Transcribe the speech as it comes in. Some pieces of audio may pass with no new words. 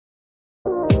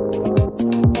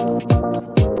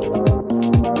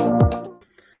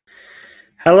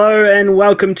Hello and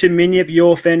welcome to Minyip,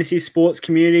 your fantasy sports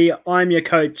community. I'm your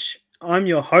coach. I'm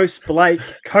your host, Blake,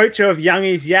 coach of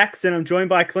Youngies Yaks, and I'm joined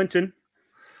by Clinton.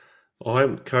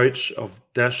 I'm coach of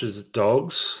Dash's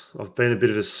dogs. I've been a bit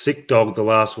of a sick dog the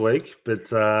last week,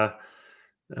 but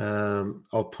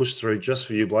I'll push through just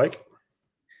for you, Blake.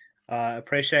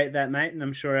 Appreciate that, mate. And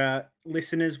I'm sure our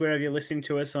listeners, wherever you're listening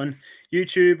to us on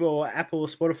YouTube or Apple or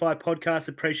Spotify podcasts,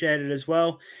 appreciate it as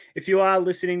well. If you are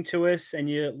listening to us and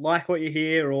you like what you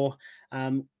hear or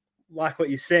like what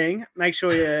you're seeing, make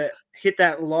sure you hit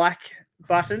that like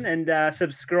button and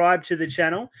subscribe to the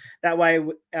channel. That way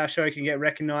our show can get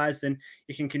recognized and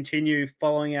you can continue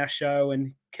following our show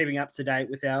and keeping up to date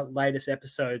with our latest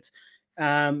episodes.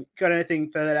 Got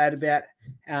anything further to add about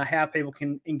how people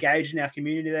can engage in our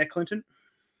community there, Clinton?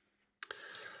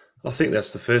 I think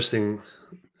that's the first thing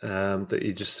that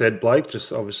you just said, Blake.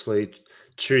 Just obviously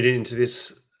tune into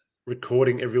this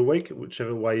recording every week,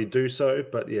 whichever way you do so.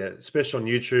 But yeah, especially on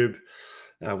YouTube,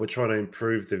 we're trying to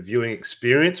improve the viewing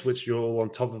experience, which you're all on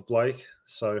top of, Blake.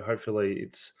 So hopefully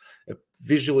it's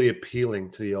visually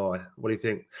appealing to the eye. What do you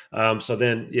think? So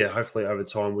then, yeah, hopefully over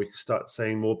time we can start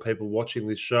seeing more people watching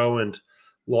this show and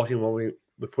liking what we're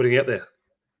putting out there.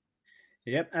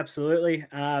 Yep, absolutely.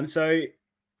 So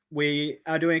we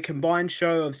are doing a combined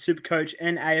show of Supercoach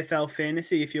and AFL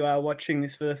Fantasy. If you are watching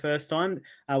this for the first time,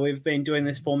 we've been doing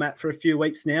this format for a few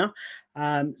weeks now.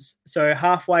 So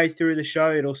halfway through the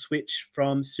show, it'll switch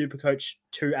from Supercoach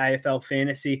to AFL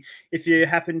Fantasy. If you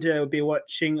happen to be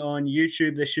watching on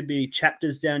YouTube, there should be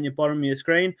chapters down your bottom of your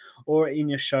screen or in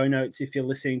your show notes if you're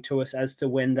listening to us as to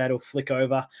when that'll flick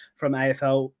over from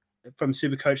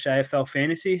Supercoach to AFL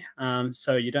Fantasy.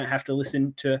 So you don't have to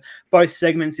listen to both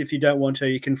segments. If you don't want to,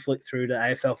 you can flick through to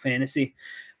AFL Fantasy.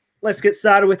 Let's get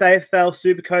started with AFL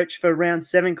Supercoach for round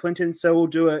 7, Clinton. So we'll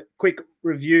do a quick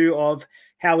review of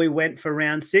how we went for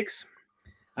round 6.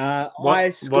 One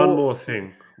more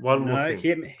thing.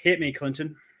 Hit me,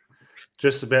 Clinton.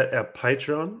 Just about our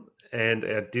Patreon and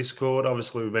our Discord.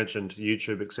 Obviously, we mentioned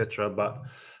YouTube, etc. But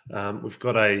we've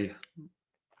got a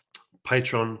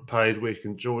Patreon page where you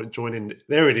can join in.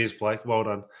 There it is, Blake. Well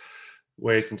done.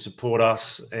 Where you can support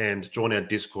us and join our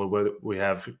Discord, where we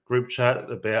have group chat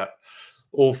about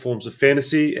all forms of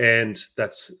fantasy, and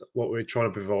that's what we're trying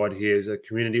to provide here is a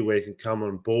community where you can come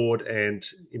on board and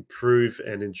improve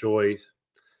and enjoy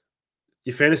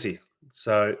your fantasy.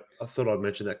 So I thought I'd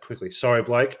mention that quickly. Sorry,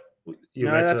 Blake.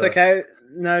 No, that's okay.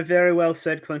 No, very well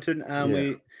said, Clinton.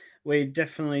 Yeah. We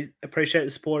definitely appreciate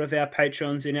the support of our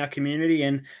patrons in our community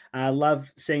and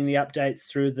love seeing the updates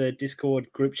through the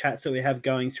Discord group chats that we have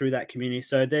going through that community.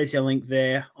 So there's your link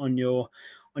there on your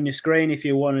screen if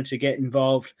you wanted to get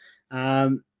involved.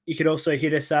 You could also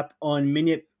hit us up on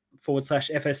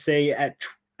Minyip/FSC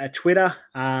at Twitter.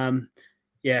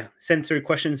 Send through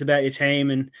questions about your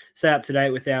team and stay up to date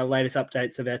with our latest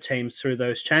updates of our teams through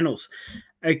those channels.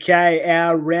 Okay,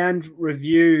 our round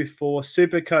review for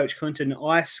Supercoach, Clinton.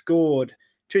 I scored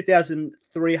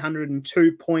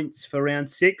 2,302 points for round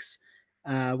 6,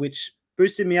 which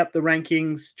boosted me up the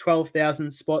rankings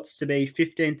 12,000 spots to be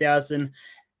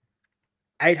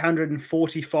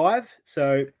 15,845.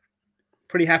 So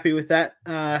pretty happy with that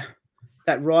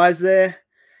rise there.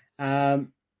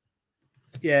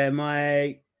 It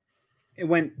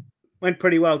went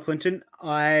pretty well, Clinton.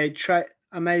 I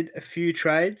made a few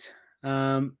trades,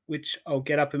 which I'll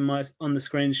get up on the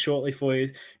screen shortly for you.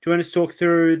 Do you want to talk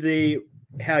through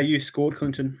how you scored,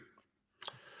 Clinton?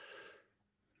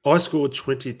 I scored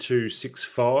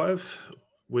 22,655,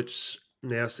 which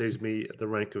now sees me at the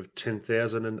rank of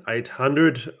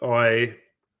 10,800. I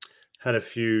had a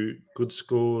few good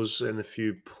scores and a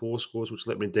few poor scores, which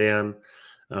let me down.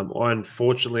 I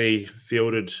unfortunately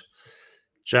fielded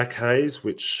Jack Hayes,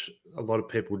 which a lot of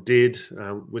people did,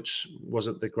 which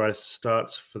wasn't the greatest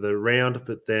starts for the round.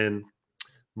 But then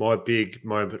my big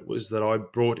moment was that I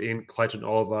brought in Clayton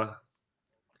Oliver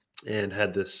and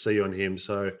had the C on him.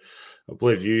 So I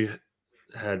believe you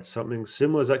had something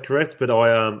similar. Is that correct? But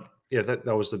that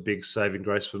was the big saving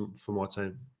grace for my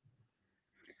team.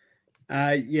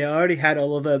 I already had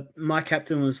Oliver. My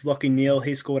captain was Lockie Neal.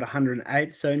 He scored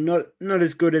 108, so not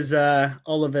as good as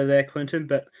Oliver there, Clinton.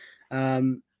 But I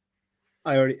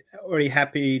already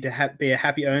happy to be a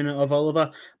happy owner of Oliver.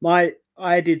 I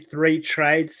did 3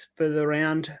 trades for the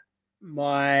round.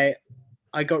 I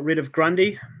got rid of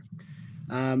Grundy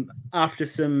after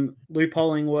some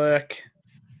loopholing work.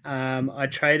 I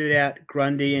traded out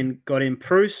Grundy and got in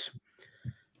Bruce.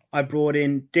 I brought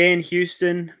in Dan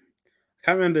Houston. I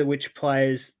can't remember which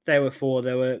players they were for.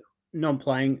 They were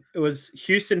non-playing. It was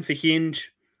Houston for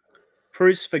Hinge,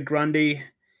 Bruce for Grundy,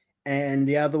 and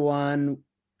the other one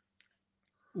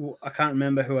I can't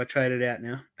remember who I traded out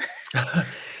now.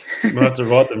 Might have to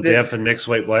write them down for next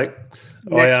week, Blake.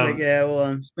 Next week, yeah. Well,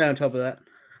 I'm stay on top of that.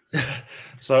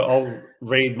 So I'll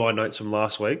read my notes from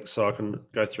last week so I can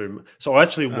go through. So I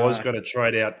actually was going to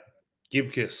trade out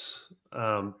Gibcus,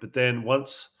 but then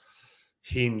once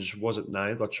Hinge wasn't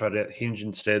named, I traded out Hinge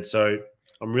instead. So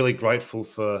I'm really grateful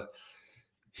for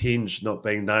Hinge not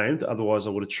being named. Otherwise,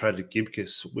 I would have traded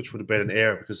Gibcus, which would have been an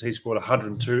error because he scored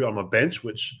 102 on my bench,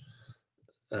 which,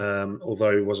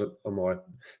 although he wasn't on my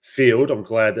field, I'm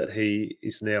glad that he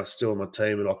is now still on my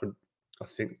team and I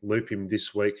think, loop him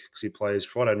this week because he plays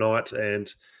Friday night.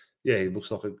 And yeah, he looks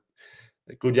like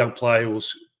a good young player who will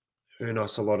earn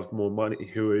us a lot of more money,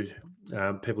 people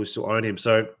who still own him.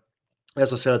 So,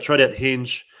 as I said, I traded out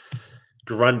Hinge,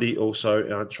 Grundy also,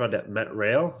 and I traded out Matt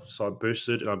Rowell. So I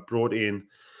boosted and I brought in,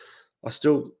 I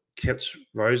still kept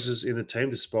Roses in the team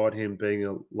despite him being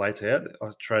a late out. I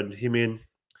traded him in.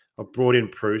 I brought in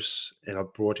Bruce and I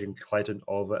brought in Clayton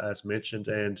Oliver, as mentioned,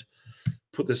 and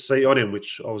put the C on him,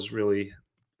 which I was really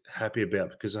happy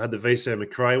about because I had the VC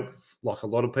McRae, like a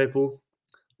lot of people,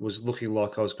 was looking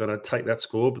like I was going to take that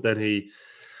score, but then he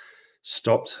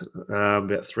stopped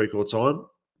about three-quarter time.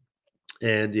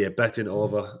 And yeah, backed in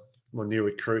Oliver, my new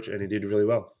recruit, and he did really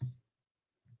well.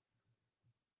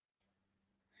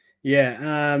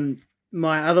 Yeah.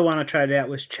 My other one I traded out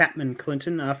was Chapman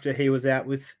Clinton after he was out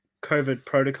with COVID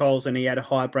protocols and he had a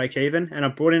high break even. And I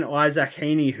brought in Isaac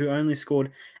Heaney, who only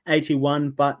scored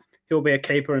 81, but he'll be a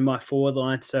keeper in my forward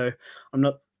line. So I'm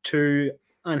not too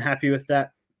unhappy with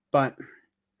that, but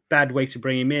bad week to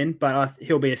bring him in. But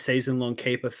he'll be a season-long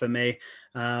keeper for me.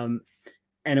 And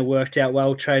it worked out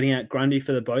well trading out Grundy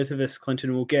for the both of us.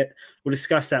 Clinton, we'll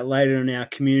discuss that later in our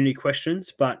community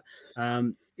questions. But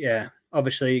yeah,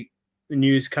 obviously the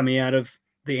news coming out of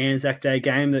the Anzac Day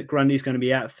game that Grundy's going to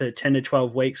be out for 10 to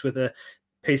 12 weeks with a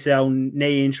PCL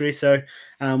knee injury. So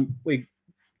we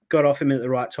got off him at the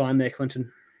right time there,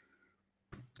 Clinton.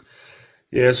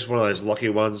 Yeah, it's one of those lucky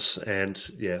ones. And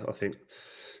yeah, I think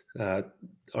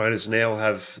owners now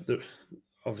have the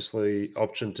obviously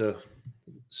option to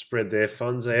spread their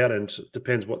funds out, and it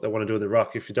depends what they want to do in the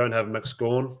ruck. If you don't have Max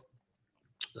Gawn,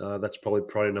 that's probably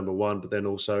priority number one. But then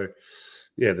also,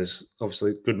 yeah, there's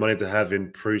obviously good money to have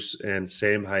in Bruce and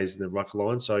Sam Hayes in the ruck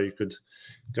line, so you could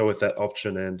go with that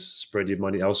option and spread your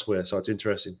money elsewhere. So it's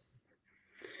interesting.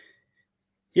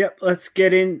 Yep, let's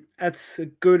get in. That's a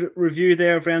good review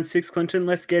there of round 6, Clinton.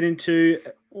 Let's get into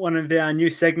one of our new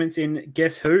segments in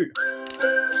Guess Who.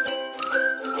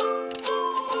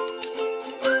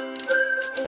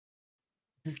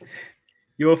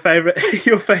 Your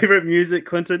favorite music,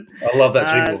 Clinton. I love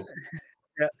that jingle.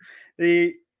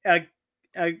 Yeah.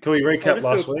 Can we recap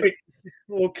last week?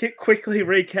 We'll quickly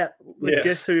recap the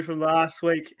Guess Who from last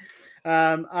week.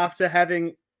 After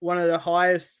having one of the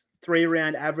highest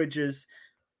 3-round averages,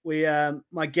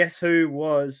 my Guess Who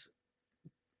was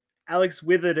Alex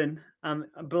Witherden. I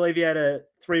believe he had a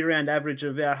 3-round average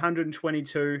of about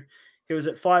 122. He was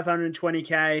at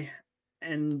 520K,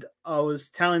 and I was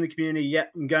telling the community,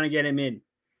 yep, I'm going to get him in.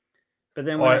 But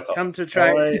then when it come to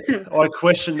trade... I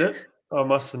questioned it, I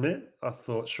must admit. I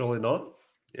thought, surely not.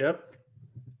 Yep.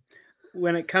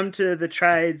 When it come to the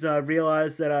trades, I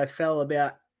realized that I fell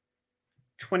about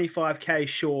 25K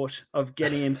short of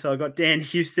getting him. So I got Dan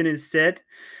Houston instead.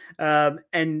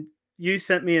 And you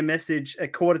sent me a message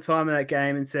at quarter time of that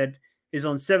game and said he's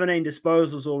on 17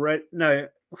 disposals already. No,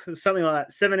 something like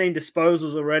that. 17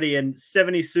 disposals already and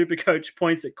 70 super coach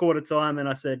points at quarter time. And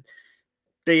I said,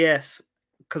 BS,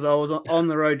 because I was on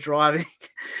the road driving.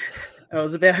 I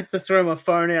was about to throw my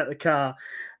phone out the car.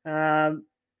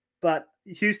 But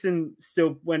Houston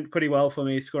still went pretty well for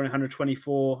me, scoring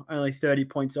 124, only 30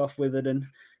 points off with it. And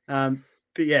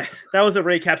but yes, that was a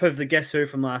recap of the Guess Who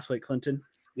from last week, Clinton.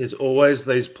 There's always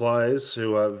these players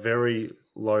who are very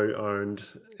low owned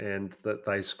and that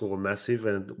they score massive,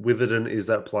 and Witherden is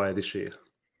that player this year.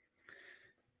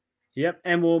 Yep,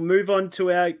 and we'll move on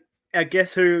to our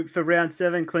Guess Who for round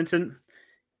 7, Clinton.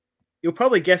 You'll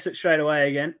probably guess it straight away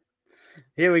again.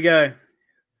 Here we go.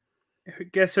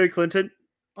 Guess Who, Clinton?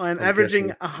 I'm averaging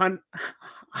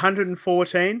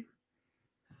 114.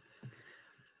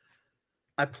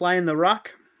 I play in the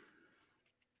ruck.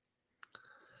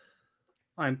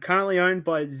 I'm currently owned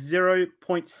by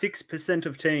 0.6%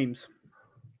 of teams.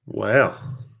 Wow.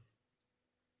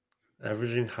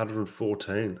 Averaging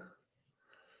 114.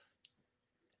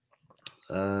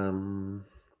 Do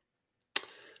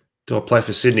I play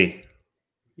for Sydney?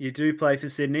 You do play for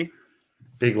Sydney.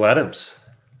 Big Laddams.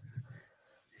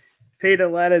 Peter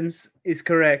Laddams is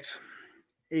correct.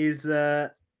 He's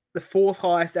the 4th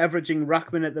highest averaging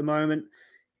ruckman at the moment.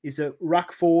 He's a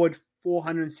ruck forward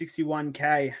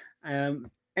 461K.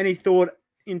 Any thought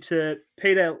into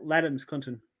Peter Laddams,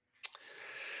 Clinton?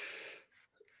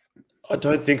 I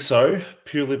don't think so,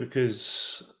 purely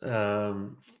because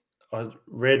I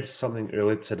read something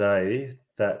earlier today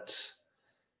that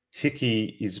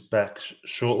Hickey is back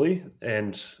shortly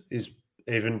and is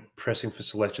even pressing for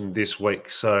selection this week.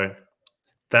 So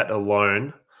that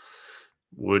alone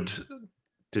would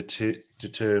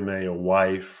deter me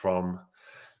away from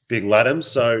Big Laddams.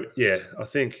 So yeah, I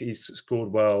think he's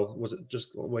scored well. Was it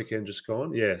just weekend just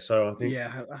gone? Yeah. So I think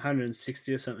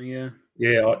 160 or something. Yeah.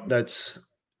 that's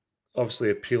obviously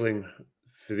appealing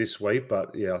for this week,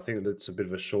 but yeah, I think that's a bit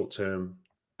of a short term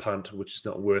punt, which is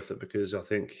not worth it because I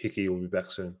think Hickey will be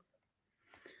back soon.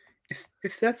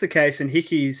 If that's the case and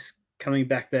Hickey's coming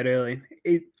back that early,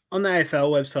 on the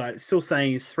AFL website, it's still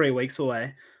saying he's 3 weeks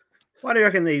away. Why do you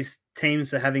reckon these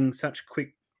teams are having such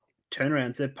quick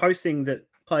turnarounds? They're posting that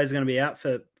players are going to be out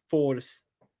for 4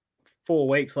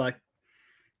 weeks, like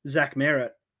Zach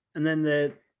Merritt, and then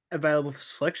they're available for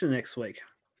selection next week.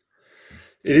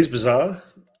 It is bizarre.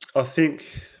 I think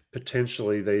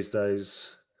potentially these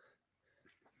days,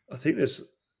 I think there's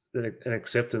an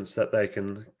acceptance that they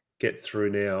can get through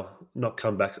now, not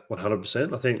come back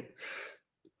 100%. I think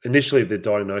initially the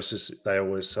diagnosis they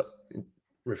always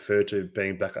refer to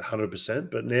being back 100%,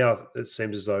 but now it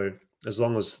seems as though as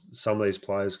long as some of these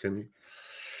players can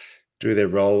do their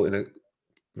role in a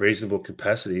reasonable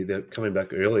capacity, they're coming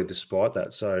back early despite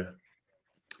that. So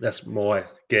that's my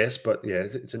guess, but yeah,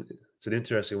 it's an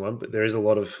interesting one. But there is a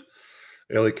lot of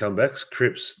early comebacks.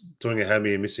 Cripps doing a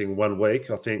hammy and missing 1 week.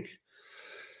 I think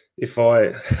if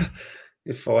I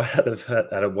if I had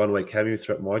a 1 week hammy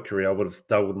throughout my career, I would have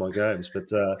doubled my games.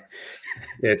 But yeah,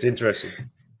 it's interesting.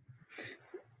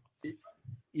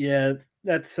 Yeah,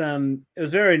 that's it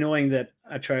was very annoying that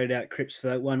I traded out Cripps for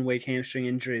that 1 week hamstring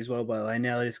injury as well, by the way.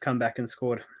 Now they just come back and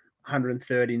scored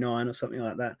 139 or something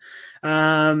like that.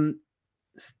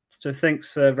 So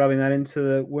thanks for rubbing that into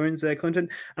the wounds there, Clinton.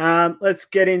 Let's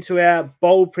get into our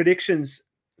bold predictions.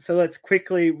 So let's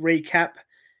quickly recap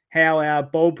how our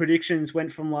bold predictions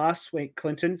went from last week,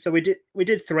 Clinton. So we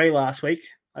did 3 last week.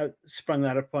 I sprung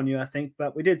that upon you, I think,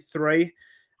 but we did 3.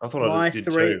 I thought I did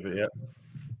 2, but yeah.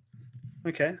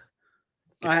 Okay.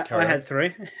 I had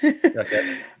 3.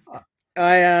 Okay.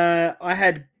 I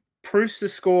had Bruce to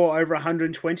score over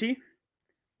 120,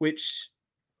 which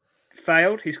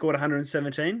failed. He scored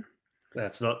 117.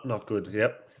 That's not good.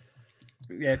 Yep.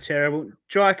 Yeah, terrible.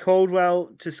 Jai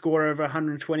Caldwell to score over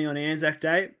 120 on Anzac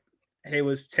Day. He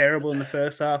was terrible in the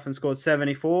first half and scored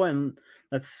 74, and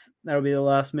that'll be the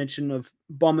last mention of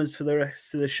Bombers for the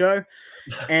rest of the show.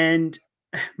 And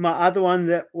my other one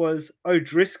that was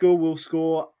O'Driscoll will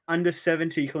score under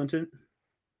 70, Clinton.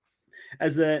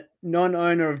 As a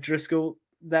non-owner of Driscoll,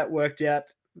 that worked out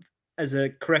as a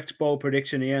correct bold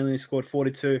prediction. He only scored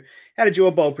 42. How did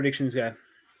your bold predictions go?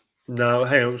 No,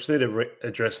 hang on. We just need to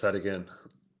address that again.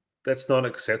 That's not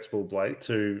acceptable, Blake,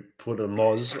 to put a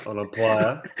Moz on a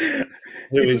player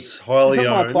who is highly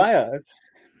owned my player.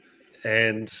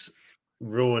 And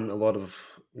ruin a lot of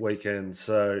weekends.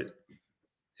 So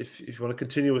if you want to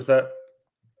continue with that,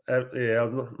 yeah,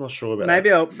 I'm not sure about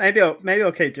that. Maybe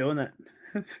I'll keep doing that.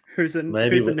 Who's the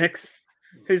next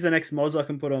Moz I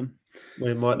can put on?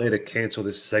 We might need to cancel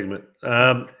this segment.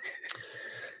 My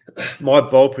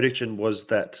bold prediction was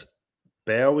that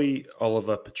Bowie,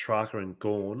 Oliver, Petrarca, and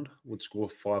Gawn would score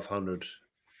 500.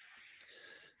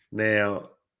 Now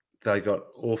they got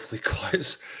awfully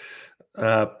close.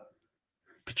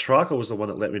 Petrarca was the one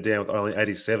that let me down with only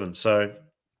 87. So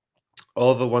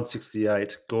Oliver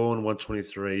 168, Gawn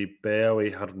 123,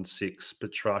 Bowie 106,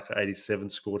 Petrarca 87,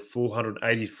 scored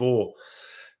 484.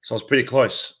 So I was pretty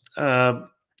close.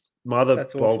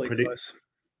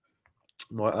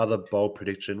 My other bold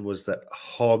prediction was that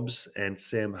Hobbs and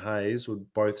Sam Hayes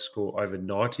would both score over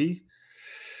 90.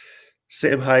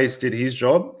 Sam Hayes did his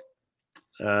job.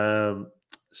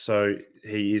 So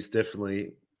he is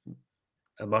definitely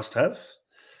a must-have.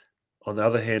 On the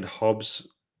other hand, Hobbs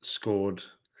scored,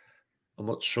 I'm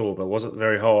not sure, but it wasn't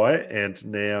very high. And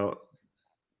now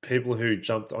people who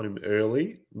jumped on him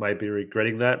early may be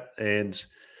regretting that. And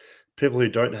people who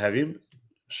don't have him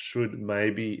should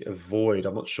maybe avoid.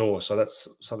 I'm not sure. So that's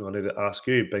something I need to ask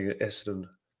you, being an Essendon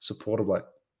supporter, Blake.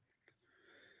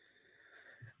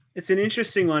 It's an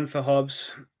interesting one for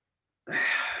Hobbs.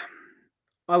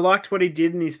 I liked what he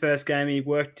did in his first game. He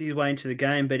worked his way into the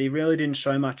game, but he really didn't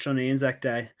show much on the Anzac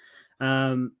Day.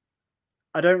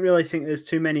 I don't really think there's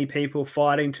too many people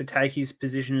fighting to take his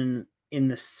position in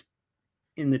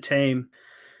the team.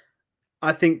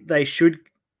 I think they should,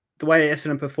 the way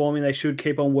Essendon are performing, they should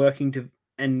keep on working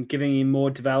and giving him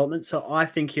more development. So I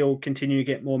think he'll continue to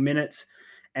get more minutes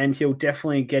and he'll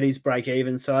definitely get his break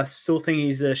even. So I still think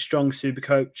he's a strong super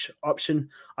coach option.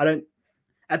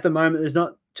 At the moment, there's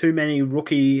not too many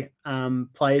rookie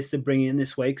players to bring in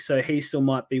this week. So he still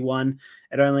might be one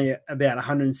at only about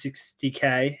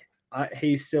 160K.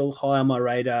 He's still high on my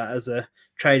radar as a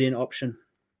trade-in option.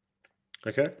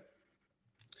 Okay.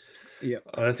 Yeah.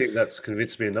 I don't think that's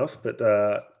convinced me enough, but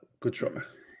good try.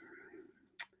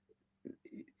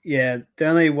 Yeah, the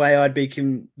only way I'd be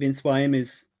convinced by him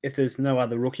is if there's no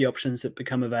other rookie options that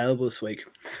become available this week.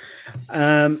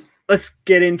 Let's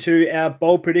get into our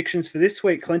bold predictions for this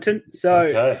week, Clinton. So,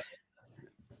 Okay.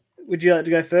 Would you like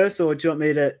to go first, or do you want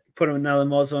me to put another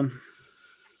Moz on?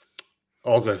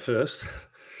 I'll go first.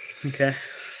 Okay.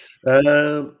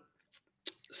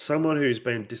 Someone who's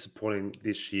been disappointing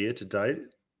this year to date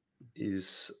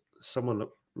is someone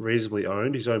reasonably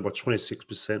owned. He's owned by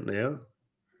 26% now.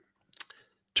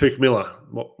 Tuke Miller,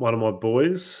 one of my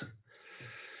boys.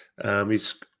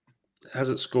 He's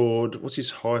hasn't scored. What's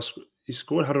his highest? He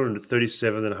scored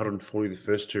 137 and 140 the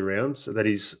first two rounds. So that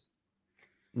his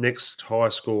next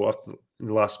highest score in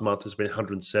the last month has been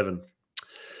 107.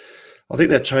 I think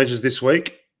that changes this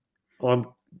week. I'm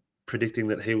predicting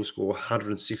that he will score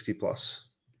 160 plus.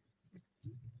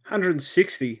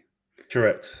 160.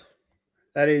 Correct.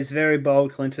 That is very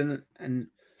bold, Clinton, and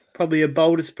probably your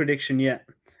boldest prediction yet.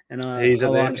 And he's I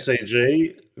at like the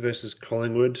MCG versus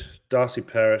Collingwood. Darcy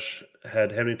Parish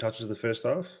had how many touches in the first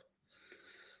half?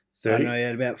 30? I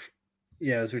don't know,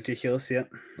 it was ridiculous, yeah.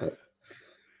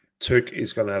 Tuke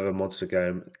is going to have a monster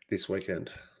game this weekend.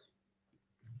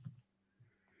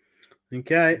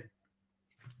 Okay.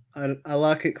 I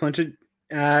like it, Clinton.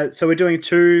 So we're doing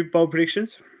 2 bold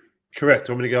predictions? Correct.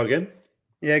 Want me to go again?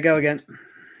 Yeah, go again.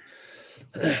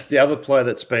 The other player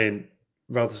that's been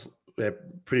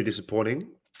pretty disappointing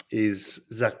is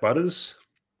Zach Butters.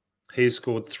 He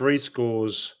scored 3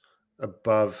 scores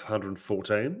above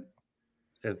 114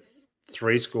 and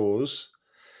 3 scores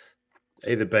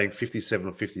either being 57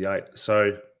 or 58.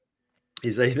 So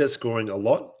he's either scoring a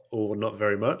lot or not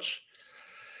very much.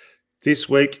 This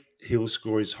week, he'll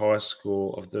score his highest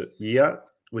score of the year,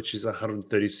 which is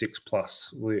 136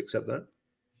 plus. Will you accept that?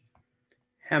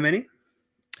 How many?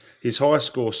 His highest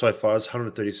score so far is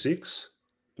 136.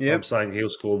 Yep. I'm saying he'll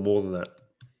score more than that.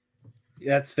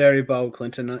 That's very bold,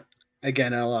 Clinton.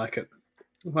 Again, I like it.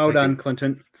 Well Thank done, you.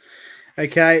 Clinton.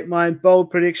 Okay, my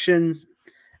bold predictions.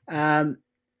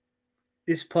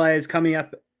 This player is coming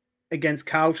up against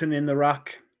Carlton in the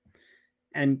ruck,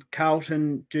 and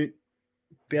Carlton do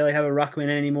barely have a ruckman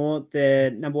anymore.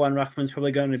 Their number 1 ruckman is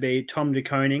probably going to be Tom De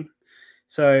Koning.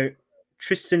 So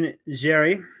Tristan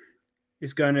Xerri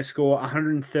is going to score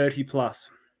 130 plus.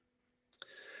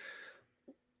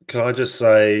 Can I just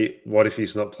say, what if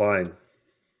he's not playing?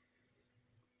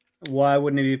 Why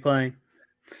wouldn't he be playing?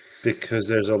 Because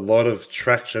there's a lot of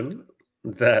traction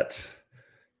that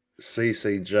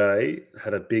CCJ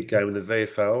had a big game in the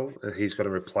VFL and he's got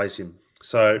to replace him.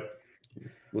 So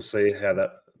we'll see how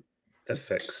that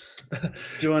affects.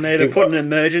 Do I need to put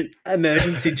an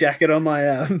emergency jacket on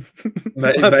my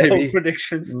maybe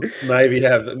predictions? Maybe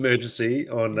have emergency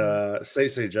on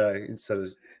CCJ instead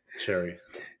of Cherry.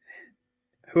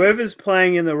 Whoever's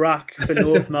playing in the ruck for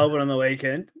North Melbourne on the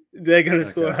weekend, they're going to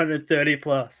score 130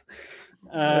 plus.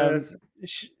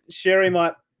 Sherry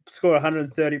might score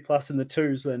 130 plus in the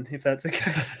twos then, if that's the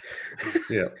case.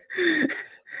 Yeah.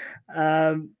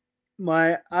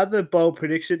 My other bold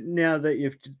prediction, now that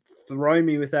you've thrown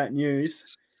me with that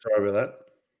news. Sorry about that.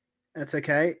 That's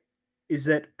okay. Is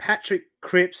that Patrick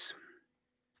Cripps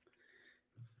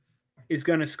is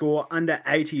going to score under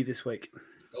 80 this week.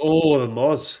 Oh, the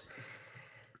Moz.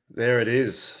 There it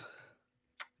is.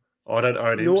 I don't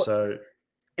own him, so...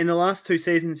 In the last 2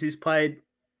 seasons, he's played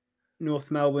North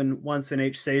Melbourne once in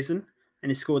each season, and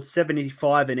he scored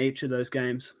 75 in each of those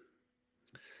games.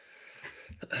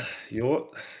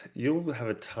 You'll have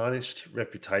a tarnished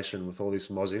reputation with all this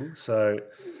mozzing. So,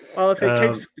 well, if it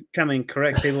keeps becoming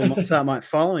correct, people might start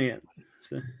following it.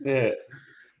 So. Yeah.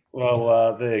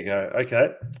 Well, there you go.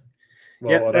 Okay.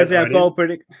 Well, there's our bold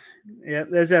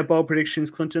there's our bold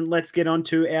predictions, Clinton. Let's get on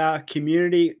to our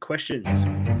community questions.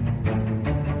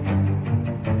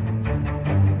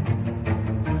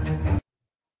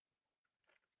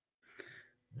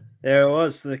 There it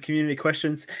was, the community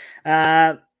questions.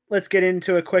 Let's get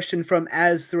into a question from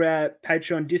Az through our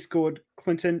Patreon Discord,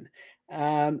 Clinton.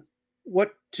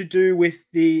 What to do with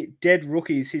the dead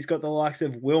rookies? He's got the likes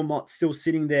of Wilmot still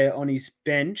sitting there on his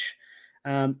bench.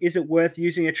 Is it worth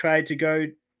using a trade to go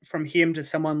from him to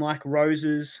someone like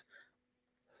Roses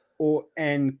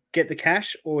and get the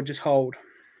cash, or just hold?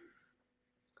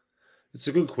 It's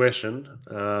a good question.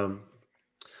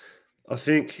 I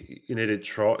think you need to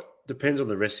try. Depends on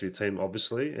the rest of your team,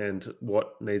 obviously, and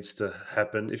what needs to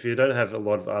happen. If you don't have a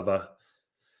lot of other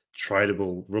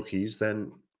tradable rookies,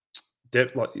 then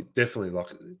definitely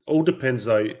like all depends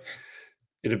though.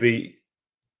 It'd be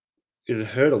it'd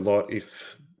hurt a lot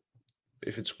if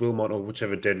it's Wilmot or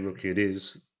whichever dead rookie it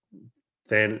is.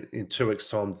 Then in 2 weeks'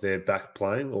 time they're back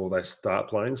playing or they start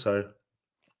playing. So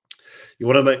you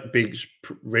want to be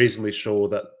reasonably sure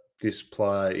that this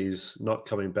player is not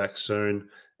coming back soon,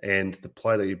 and the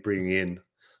player that you bring in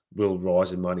will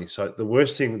rise in money. So the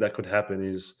worst thing that could happen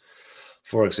is,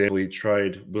 for example, you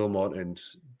trade Wilmot and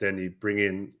then you bring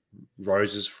in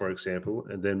Roses, for example,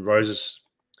 and then Roses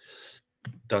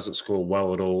doesn't score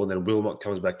well at all, and then Wilmot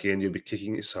comes back in, you'll be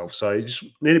kicking yourself. So you just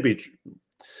need to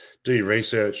do your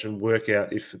research and work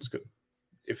out if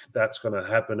that's going to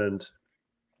happen and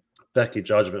back your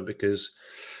judgment, because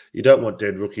you don't want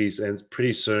dead rookies. And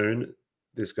pretty soon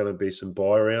there's going to be some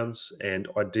buy rounds, and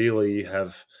ideally you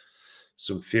have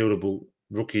some fieldable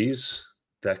rookies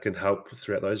that can help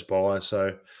throughout those buys.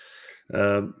 So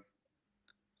um,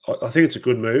 I think it's a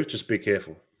good move. Just be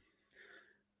careful.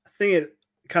 I think it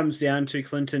comes down to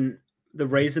Clinton the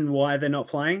reason why they're not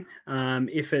playing.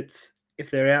 If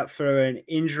they're out for an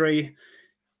injury,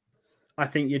 I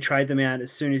think you trade them out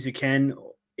as soon as you can.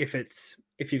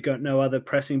 If you've got no other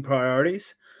pressing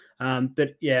priorities,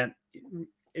 but yeah,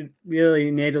 it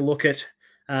really need to look at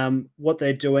what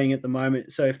they're doing at the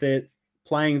moment. So if they're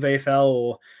playing VFL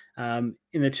or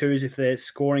in the twos, if they're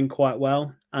scoring quite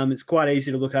well, it's quite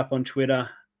easy to look up on Twitter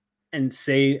and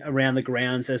see around the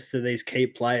grounds as to these key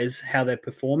players, how they're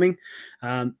performing.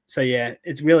 So yeah,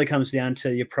 it really comes down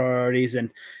to your priorities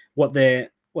and what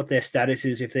their status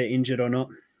is, if they're injured or not.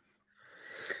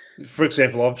 For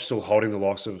example, I'm still holding the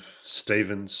likes of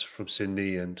Stevens from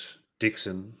Sydney and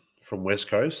Dixon from West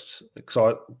Coast, because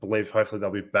I believe hopefully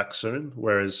they'll be back soon.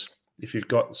 Whereas if you've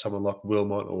got someone like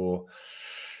Wilmot or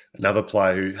another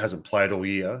player who hasn't played all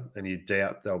year and you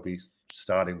doubt they'll be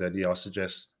starting, that I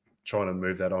suggest trying to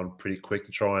move that on pretty quick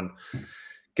to try and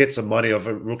get some money of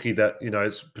a rookie that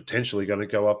is potentially going to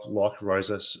go up, like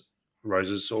Roses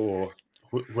or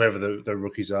whoever the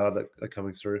rookies are that are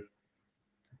coming through.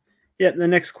 Yeah, the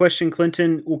next question,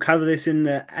 Clinton, we'll cover this in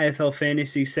the AFL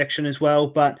fantasy section as well,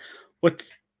 but what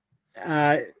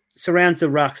surrounds the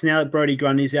rucks now that Brodie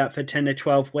Grundy's out for 10 to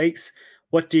 12 weeks?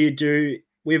 What do you do?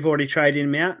 We've already traded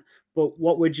him out, but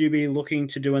what would you be looking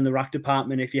to do in the ruck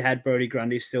department if you had Brodie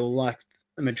Grundy still, like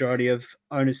the majority of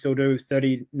owners still do,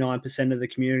 39% of the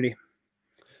community?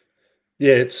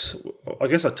 Yeah, I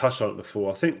guess I touched on it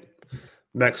before. I think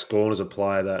Max Gawn is a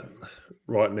player that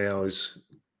right now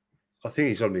I think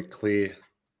he's got to be clear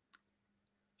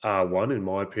R1 in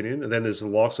my opinion. And then there's the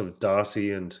likes of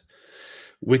Darcy and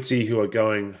Witsy who are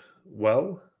going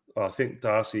well. I think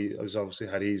Darcy has obviously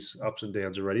had his ups and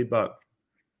downs already, but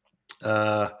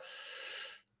I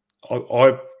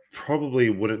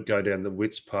probably wouldn't go down the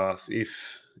Wits path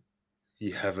if you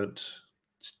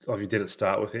didn't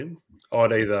start with him.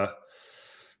 I'd either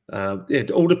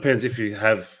it all depends if you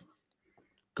have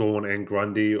Gawn and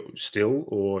Grundy still,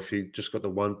 or if you just got the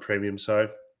one premium. So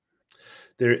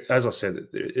there, as I said,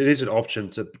 it is an option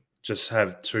to just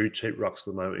have two cheap rucks at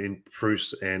the moment in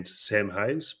Bruce and Sam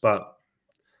Hayes, but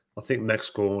I think Max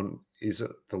Gawn is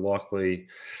the likely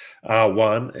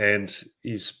R1, and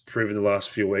he's proven the last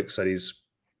few weeks that he's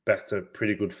back to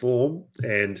pretty good form,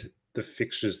 and the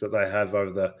fixtures that they have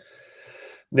over the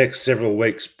next several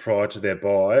weeks prior to their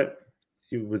bye,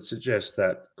 it would suggest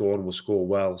that Gawn will score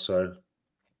well. So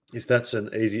if that's an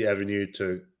easy avenue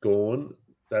to Gawn,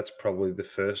 that's probably the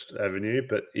first avenue.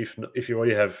 But if you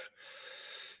already have,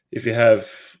 if you have,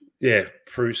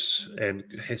 Bruce and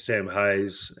Sam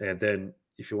Hayes, and then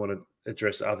if you want to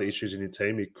address other issues in your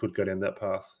team, you could go down that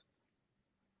path.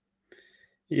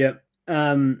 Yeah.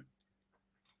 No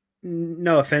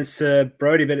offense to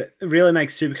Brodie, but it really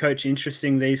makes Supercoach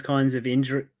interesting, these kinds of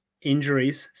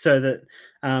injuries, so that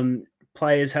Supercoach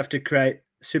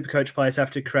players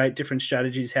have to create different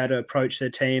strategies how to approach their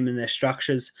team and their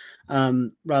structures,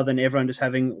 rather than everyone just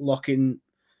having lock-in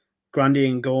Grundy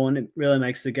and Gawn. It really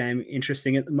makes the game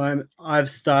interesting at the moment. I've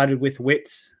started with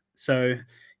Wits, so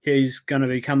he's going to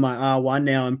become my R1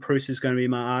 now, and Bruce is going to be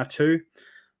my R2.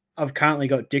 I've currently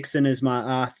got Dixon as my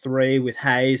R3 with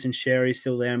Hayes and Sherry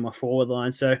still there in my forward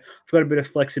line. So I've got a bit of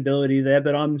flexibility there,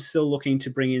 but I'm still looking to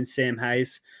bring in Sam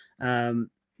Hayes now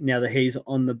that he's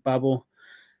on the bubble.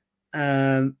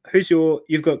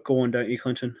 You've got Gawn, don't you,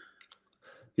 Clinton?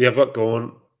 Yeah, I've got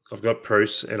Gawn, I've got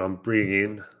Bruce, and I'm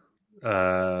bringing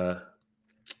in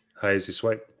Hayes this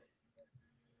week.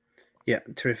 Yeah,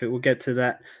 terrific. We'll get to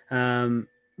that.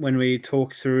 when we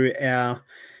talk through our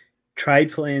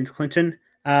trade plans, Clinton.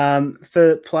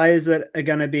 For players that are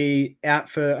going to be out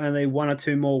for only 1 or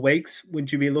 2 more weeks,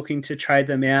 would you be looking to trade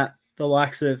them out, the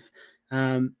likes of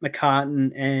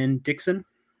McCartan and Dixon?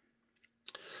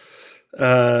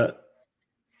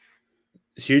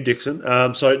 Hugh Dixon.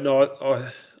 I'm.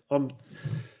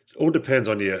 All depends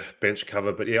on your bench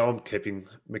cover, but yeah, I'm keeping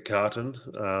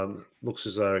McCartan. Looks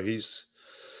as though he's.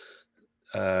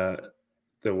 There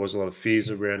was a lot of fears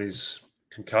around his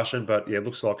concussion, but yeah,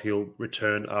 looks like he'll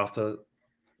return after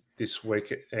this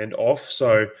weekend off.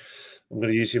 So I'm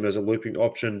going to use him as a looping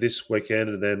option this weekend,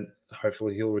 and then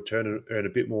hopefully he'll return and earn a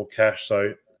bit more cash.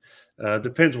 So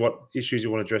depends what issues you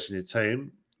want to address in your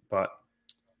team, but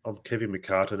I'm keeping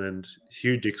McCartan and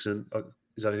Hugh Dixon.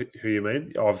 Is that who you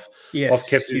mean? I've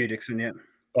kept Hugh Dixon. Yeah,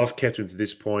 I've kept him to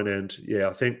this point, and yeah,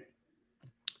 I think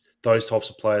those types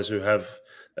of players who have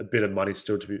a bit of money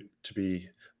still to be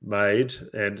made,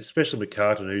 and especially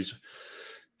McCartan, who's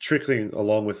trickling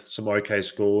along with some okay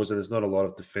scores, and there's not a lot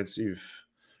of defensive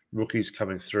rookies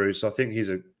coming through. So I think he's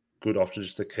a good option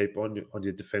just to keep on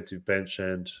your defensive bench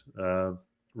and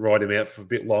ride him out for a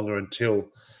bit longer until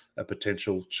a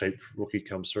potential cheap rookie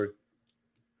comes through.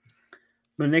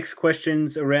 My next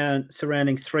question's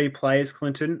surrounding 3 players,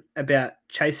 Clinton, about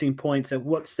chasing points. At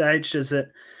what stage does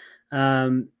it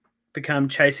become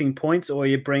chasing points, or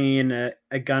you're bringing in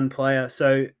a gun player?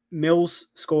 So Mills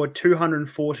scored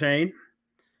 214,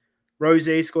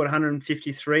 Rosie scored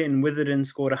 153, and Witherden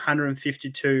scored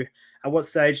 152. At what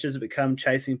stage does it become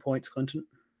chasing points, Clinton?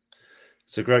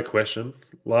 It's a great question.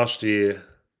 Last year,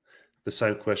 the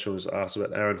same question was asked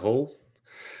about Aaron Hall.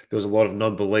 There was a lot of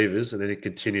non-believers, and then he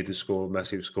continued to score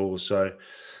massive scores. So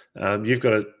you've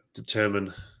got to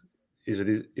determine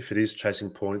if it is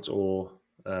chasing points or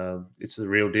it's the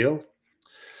real deal.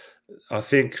 I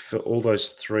think for all those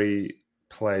 3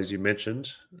 players you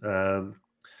mentioned,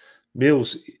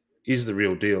 Mills is the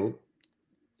real deal.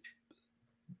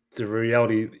 The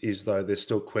reality is, though, there's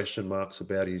still question marks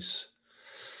about his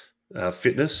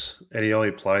fitness, and he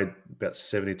only played about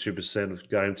 72% of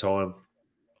game time.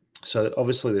 So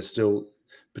obviously there's still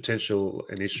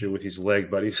an issue with his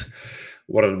leg, but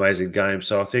what an amazing game.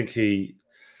 So I think he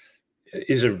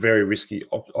is a very risky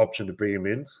option to bring him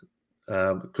in.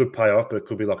 It could pay off, but it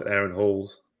could be like an Aaron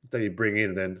Hall that you bring in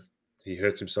and then he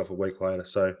hurts himself a week later.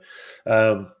 So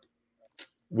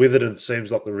Witherden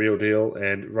seems like the real deal,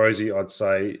 and Rosie, I'd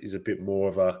say, is a bit more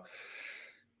of a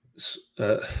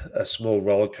small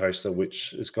roller coaster,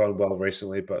 which has gone well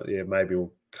recently, but yeah, maybe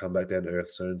we'll come back down to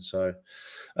earth soon. So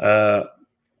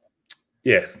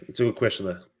yeah, it's a good question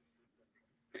there.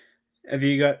 Have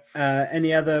you got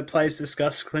any other players to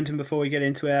discuss, Clinton, before we get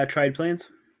into our trade plans?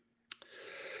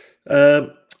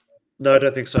 No, I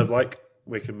don't think so, Blake.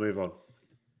 We can move on.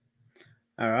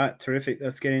 All right, terrific.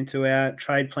 Let's get into our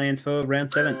trade plans for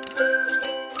round 7.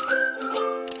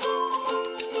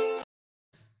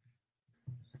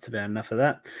 That's about enough of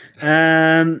that.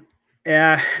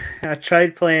 Our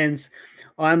trade plans,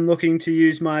 I'm looking to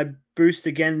use my boost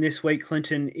again this week,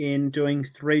 Clinton, in doing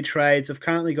 3 trades. I've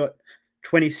currently got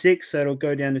 26, so it'll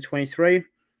go down to 23.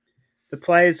 The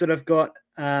players that I've got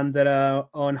that are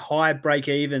on high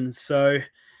break-evens, so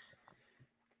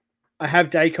I have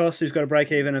Dacos, who's got a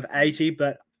break-even of 80,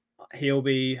 but I'll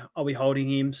be holding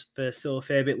him for still a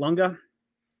fair bit longer.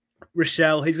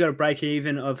 Rochelle, he's got a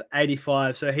break-even of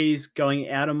 85, so he's going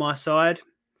out on my side.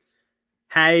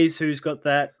 Hayes, who's got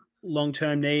that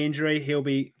long-term knee injury, he'll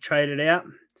be traded out.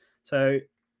 So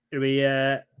it'll be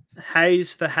a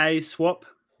Hayes for Hayes swap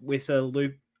with a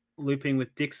looping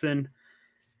with Dixon.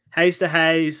 Hayes to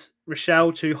Hayes,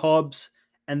 Rochelle to Hobbs,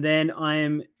 and then I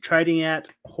am trading out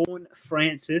Horn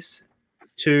Francis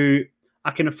I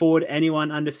can afford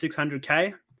anyone under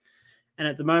 600k. And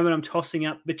at the moment, I'm tossing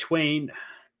up between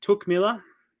Touk Miller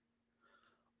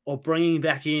or bringing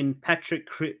back in Patrick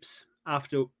Cripps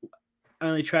after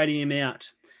only trading him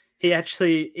out.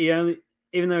 Even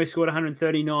though he scored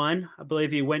 139, I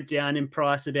believe he went down in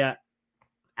price about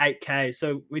 8k.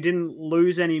 So we didn't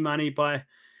lose any money by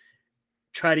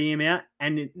trading him out,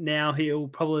 and now he'll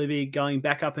probably be going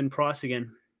back up in price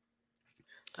again.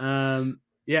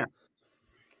 Yeah.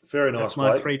 Very nice. That's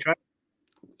my 3 trades.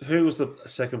 Who was the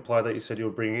second player that you said you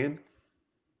were bringing in?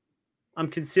 I'm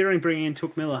considering bringing in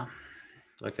Touk Miller.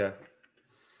 Okay.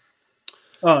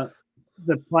 Oh,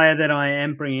 the player that I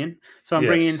am bringing in. So I'm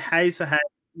bringing in Hayes for Hayes,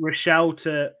 Rochelle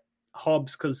to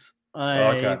Hobbs, because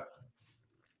I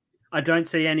don't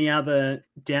see any other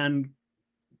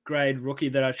downgrade rookie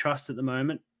that I trust at the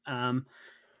moment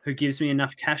who gives me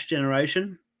enough cash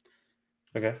generation.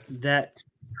 Okay. That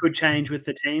could change with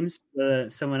the teams.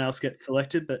 Someone else gets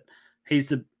selected, but he's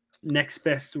the next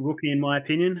best rookie in my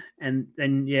opinion. And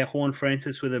then, Horn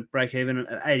Francis with a break even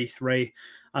at 83.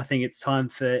 I think it's time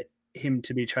for him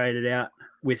to be traded out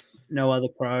with no other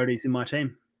priorities in my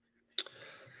team.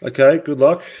 Okay, good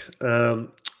luck.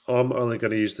 I'm only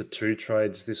going to use the 2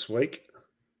 trades this week.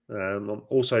 I'm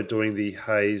also doing the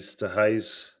Hayes to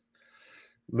Hayes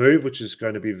move, which is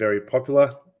going to be very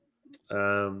popular.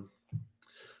 I'm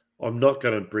not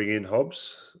going to bring in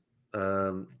Hobbs.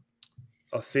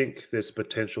 I think there's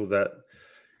potential that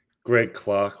Greg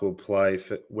Clark will play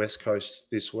for West Coast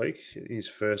this week, his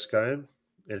first game.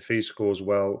 And if he scores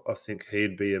well, I think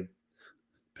he'd be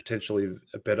potentially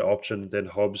a better option than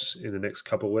Hobbs in the next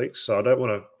couple of weeks. So I don't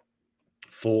want to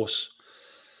force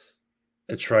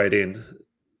a trade in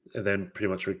and then pretty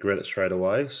much regret it straight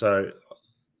away. So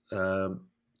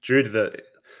due to the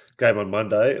game on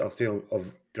Monday, I think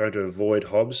I'm going to avoid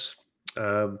Hobbs.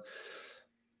 I'll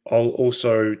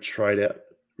also trade out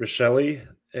Rochelle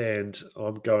and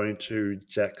I'm going to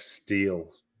Jack Steele.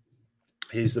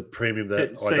 He's the premium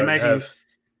that I don't have.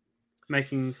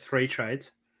 Making 3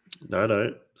 trades?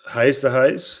 No. Hayes to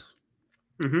Hayes.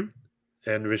 Mm-hmm.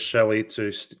 And Rochelle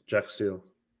to Jack Steele.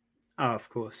 Oh, of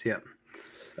course, yeah.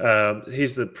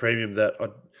 He's the premium that I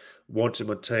want in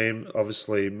my team.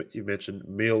 Obviously, you mentioned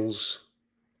Mills,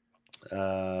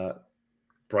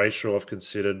 Brayshaw I've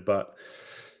considered, but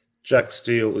Jack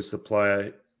Steele is the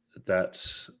player that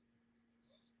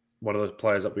one of the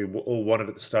players that we all wanted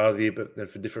at the start of the year, but then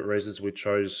for different reasons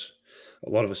a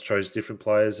lot of us chose different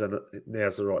players, and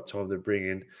now's the right time to bring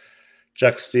in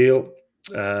Jack Steele.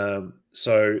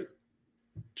 So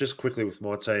just quickly with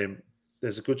my team,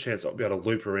 there's a good chance I'll be able to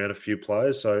loop around a few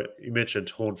players. So you mentioned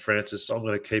Horn Francis. I'm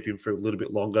going to keep him for a little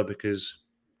bit longer because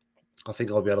I think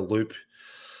I'll be able to loop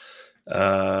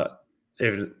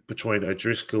even between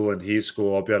O'Driscoll and his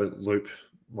score. I'll be able to loop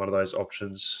one of those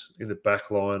options in the back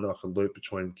line. I can loop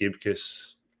between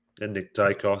Gibcus and Nick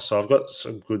Dacos. So I've got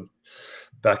some good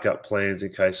backup plans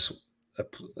in case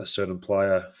a certain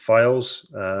player fails.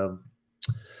 So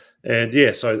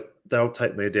they'll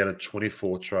take me down to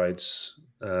 24 trades.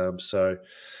 So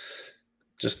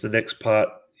just the next part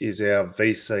is our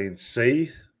VC and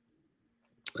C.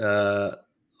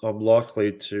 I'm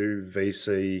likely to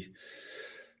VC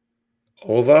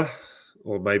Oliver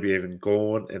or maybe even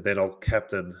Gawn, and then I'll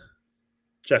captain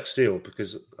Jack Steele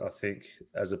because I think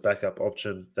as a backup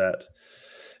option that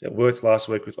it worked last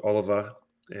week with Oliver,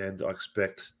 and I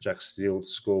expect Jack Steele to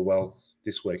score well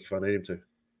this week if I need him to.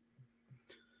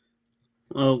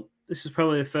 Well, this is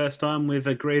probably the first time we've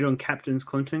agreed on captains,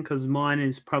 Clinton, because mine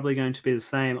is probably going to be the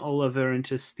same, Oliver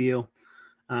into Steele.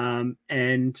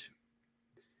 And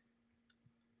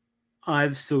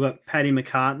I've still got Paddy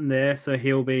McCartan there, so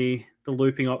he'll be the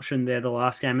looping option there the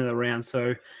last game of the round.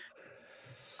 So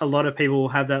a lot of people will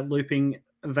have that looping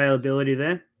availability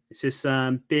there. It's just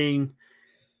being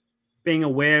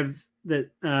aware of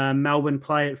that Melbourne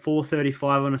play at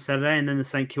 4:35 on a Saturday, and then the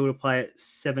St Kilda play at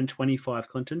 7:25,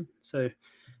 Clinton. So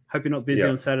hope you're not busy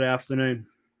on Saturday afternoon.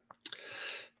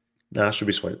 Nah, should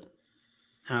be sweet.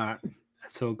 All right.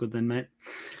 That's all good then, mate.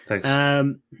 Thanks.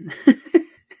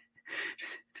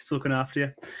 Just looking after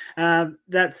you.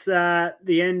 That's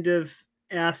the end of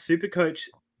our Supercoach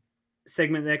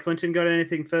segment there. Clinton, got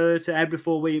anything further to add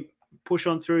before we push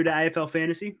on through to AFL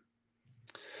Fantasy?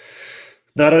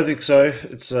 No, I don't think so.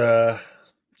 It's I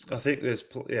think there's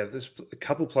a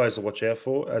couple of players to watch out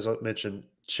for. As I mentioned,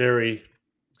 Cherry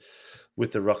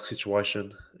with the ruck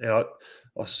situation. And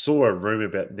I saw a rumour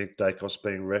about Nick Dacos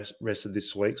being rested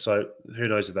this week, so who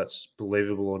knows if that's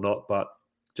believable or not. But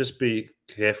just be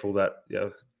careful that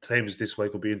teams this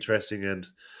week will be interesting, and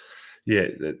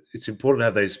it's important to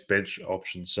have these bench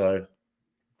options. So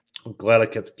I'm glad I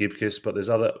kept Gibcus, but there's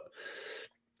other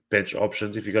bench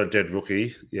options. If you've got a dead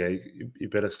rookie, you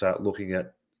better start looking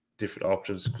at different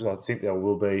options because I think there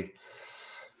will be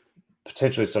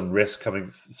potentially some rest coming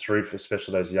through for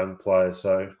especially those young players.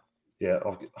 So,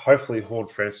 hopefully Horn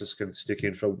Francis can stick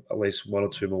in for at least 1 or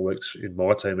 2 more weeks in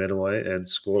my team anyway and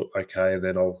score okay, and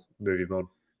then I'll move him on.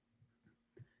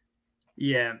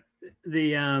 Yeah,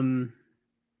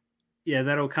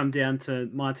 that'll come down to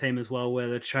my team as well,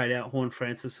 whether to trade out Horn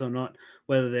Francis or not,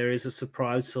 whether there is a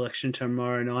surprise selection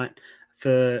tomorrow night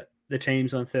for the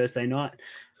teams on Thursday night.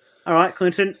 All right,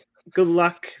 Clinton, good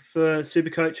luck for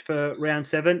Supercoach for round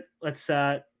 7. Let's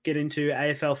get into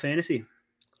AFL Fantasy.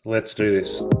 Let's do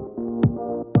this.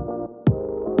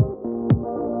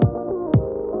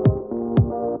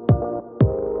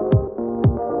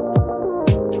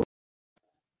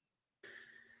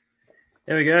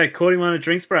 There we go. Caught him on a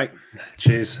drinks break.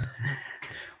 Cheers.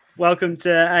 Welcome to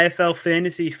AFL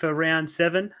Fantasy for round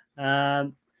 7.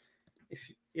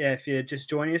 if you're just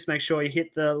joining us, make sure you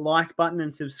hit the like button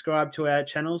and subscribe to our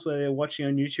channels, whether you're watching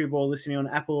on YouTube or listening on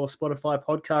Apple or Spotify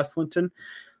podcast, Clinton.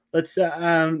 Let's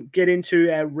get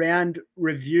into our round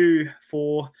review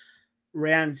for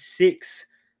round 6.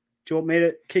 Do you want me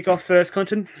to kick off first,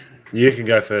 Clinton? You can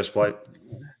go first, Blake.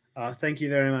 Thank you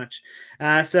very much.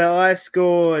 So I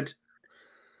scored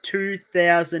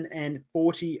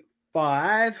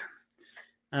 2,045.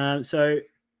 So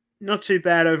not too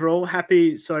bad overall.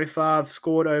 Happy so far. I've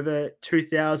scored over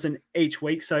 2,000 each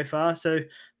week so far.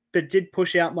 But did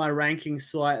push out my ranking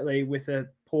slightly with a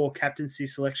poor captaincy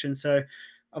selection. So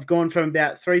I've gone from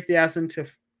about 3,000 to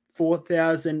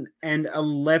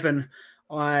 4,011.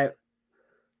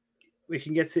 We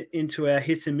can get into our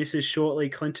hits and misses shortly,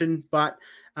 Clinton. But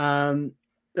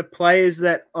the players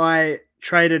that I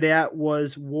traded out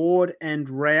was Ward and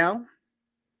Rao.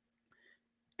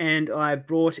 And I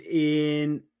brought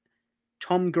in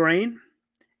Tom Green.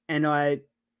 And I,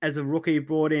 as a rookie,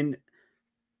 brought in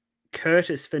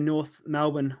Curtis for North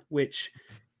Melbourne, which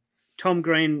Tom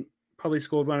Green probably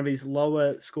scored one of his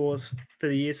lower scores for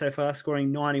the year so far,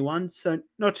 scoring 91. So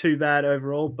not too bad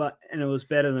overall, and it was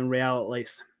better than Real at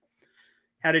least.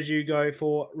 How did you go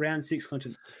for round 6,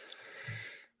 Clinton?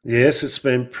 Yes, it's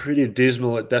been pretty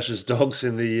dismal at Dash's Dogs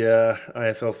in the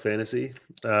AFL Fantasy.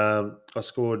 I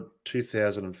scored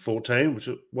 2014, which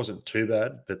wasn't too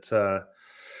bad, but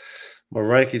my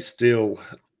rank is still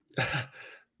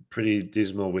pretty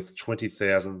dismal with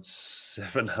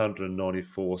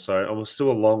 20,794. So I'm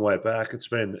still a long way back. It's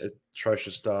been an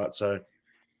atrocious start. So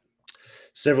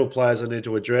several players I need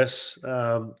to address.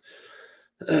 The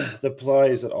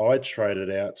players that I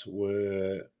traded out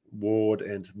were Ward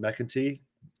and McEntee.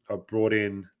 I brought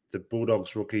in the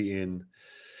Bulldogs rookie in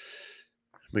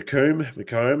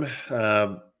McComb,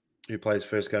 who plays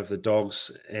first game for the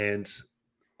Dogs, and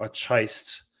I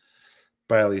chased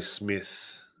Bailey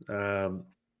Smith.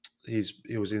 He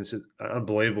was in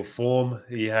unbelievable form.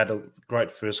 He had a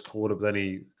great first quarter, but then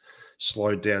he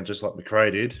slowed down just like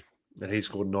McRae did, and he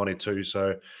scored 92.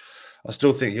 So I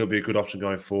still think he'll be a good option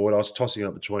going forward. I was tossing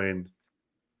up between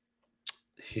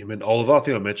him and Oliver. I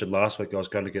think I mentioned last week I was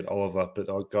going to get Oliver, but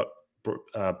I got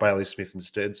Bailey Smith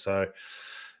instead. So,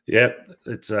 yeah,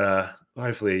 it's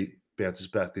hopefully bounces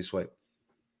back this week.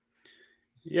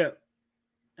 Yep.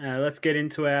 Let's get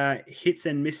into our hits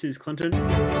and misses, Clinton.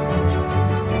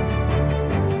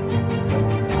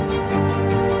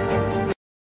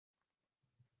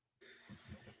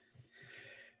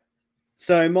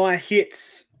 So my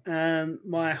hits,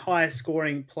 my highest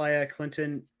scoring player,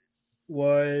 Clinton,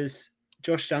 was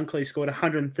Josh Dunkley, scored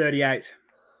 138.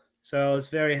 So I was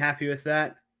very happy with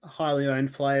that. A highly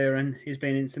owned player, and he's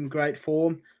been in some great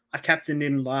form. I captained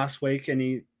him last week, and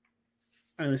he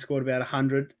only scored about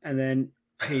 100, and then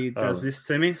he does this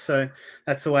to me. So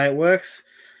that's the way it works.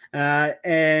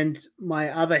 And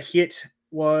my other hit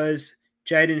was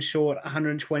Jaden Short,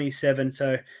 127.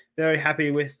 So very happy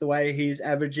with the way he's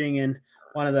averaging, and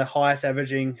one of the highest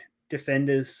averaging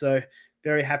defenders. So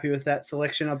very happy with that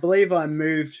selection. I believe I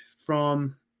moved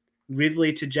from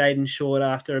Ridley to Jaden Short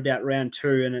after about round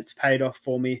 2, and it's paid off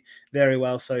for me very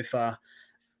well so far.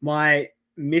 My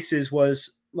misses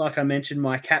was, like I mentioned,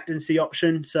 my captaincy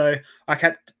option. So I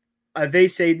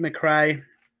VC'd McRae,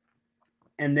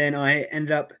 and then I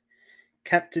ended up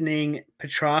captaining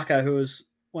Petrarca, who was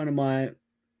one of my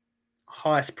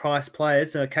highest priced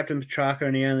players. So I captained Petrarca,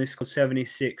 and he only scored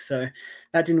 76. So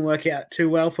that didn't work out too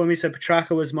well for me. So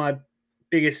Petrarca was my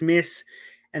biggest miss.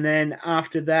 And then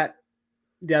after that,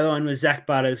 the other one was Zach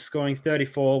Butters, scoring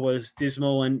 34 was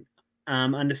dismal, and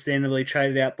understandably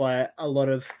traded out by a lot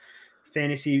of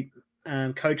fantasy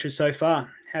coaches so far.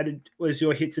 Was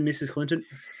your hits and misses, Clinton?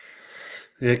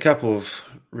 Yeah, a couple of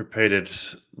repeated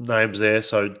names there.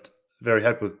 So very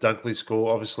happy with Dunkley's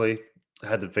score. Obviously, I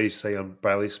had the VC on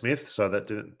Bailey Smith, so that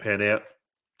didn't pan out.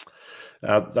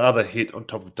 The other hit on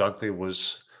top of Dunkley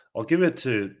was, I'll give it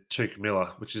to Tuke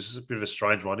Miller, which is a bit of a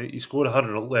strange one. He scored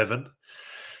 111.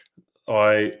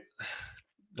 I'll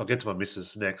get to my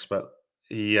misses next, but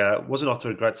he wasn't off to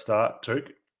a great start,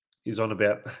 Tuke. He's on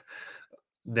about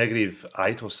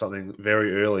 -8 or something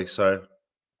very early, so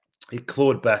he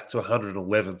clawed back to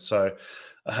 111. So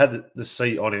I had the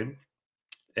C on him,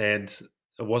 and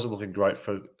it wasn't looking great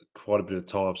for quite a bit of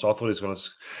time. So I thought he was going to.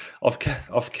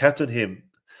 I've captained him.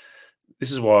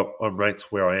 This is why I'm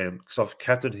ranked where I am, because I've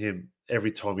captained him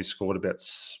every time he scored about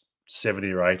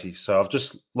 70 or 80. So I've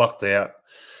just lucked out.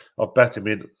 I've backed him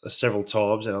in several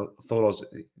times, and I thought I was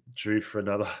due for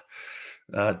another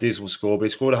dismal score. But he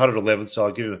scored 111, so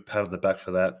I'll give him a pat on the back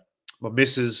for that. My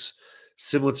misses,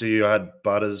 similar to you, I had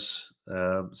Butters,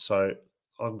 so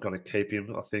I'm going to keep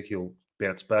him. I think he'll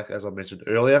bounce back, as I mentioned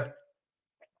earlier.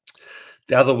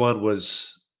 The other one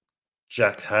was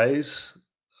Jack Hayes.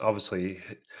 Obviously,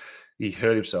 he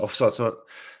hurt himself, so it's not.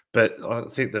 But I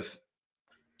think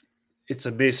it's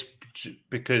a miss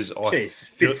because I Jeez,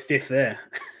 feel bit stiff there.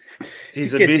 He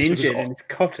he's a gets miss because injured and he's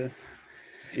copped it.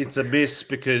 it's a miss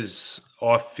because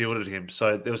I fielded him.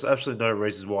 So there was absolutely no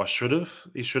reasons why I should have.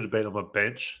 He should have been on my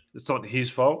bench. It's not his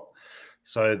fault.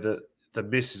 So the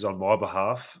miss is on my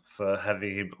behalf for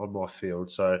having him on my field.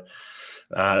 So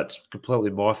it's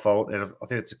completely my fault. And I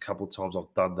think it's a couple of times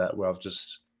I've done that where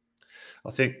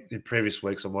I think in previous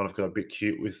weeks I might have got a bit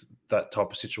cute with that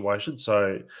type of situation.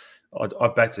 So I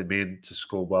backed him in to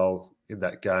score well in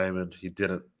that game, and he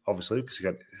didn't, obviously, because he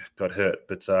got hurt.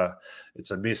 But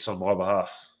it's a miss on my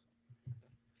behalf.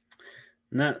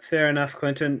 No, fair enough,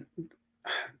 Clinton.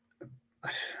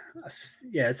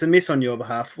 Yeah, it's a miss on your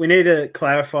behalf. We need to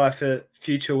clarify for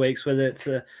future weeks whether it's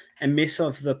a miss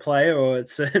of the player or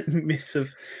it's a miss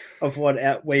of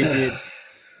what we did.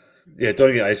 Yeah,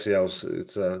 doing your ACLs,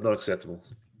 it's not acceptable.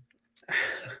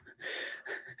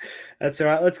 That's all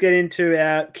right. Let's get into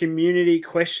our community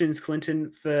questions,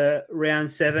 Clinton, for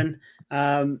round 7.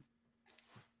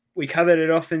 We covered it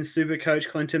off in Supercoach,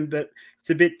 Clinton, but it's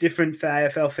a bit different for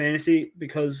AFL Fantasy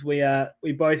because we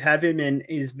both have him and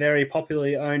is very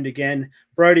popularly owned again.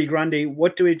 Brodie Grundy,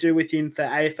 what do we do with him for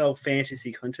AFL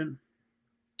Fantasy, Clinton?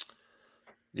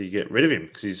 You get rid of him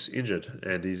because he's injured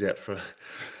and he's out for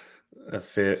a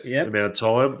fair amount of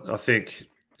time. I think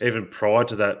even prior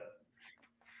to that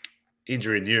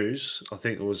injury news, I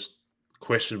think it was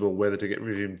questionable whether to get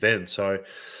rid of him then. So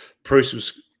Bruce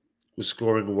was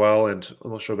scoring well, and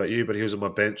I'm not sure about you, but he was on my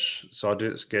bench, so I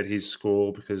didn't get his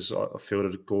score because I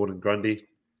fielded Gordon Grundy.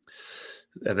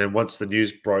 And then once the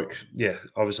news broke, yeah,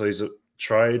 obviously he's a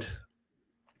trade.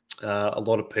 A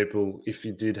lot of people, if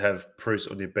you did have Bruce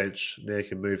on your bench, now you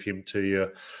can move him to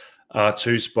your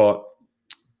R2 spot.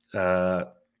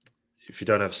 If you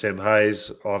don't have Sam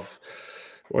Hayes, I've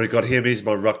already got him. He's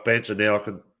my ruck bench, and now I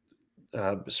can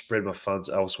spread my funds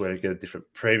elsewhere and get a different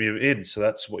premium in. So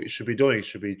that's what you should be doing. You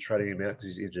should be trading him out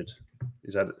because he's injured.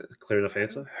 Is that a clear enough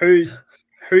answer? Who's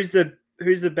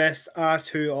the best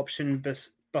R2 option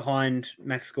behind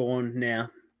Max Gawn now?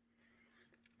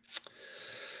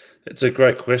 It's a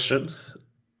great question.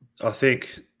 I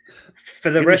think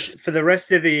for the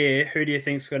rest of the year, who do you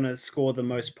think is going to score the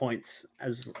most points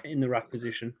as in the ruck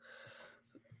position?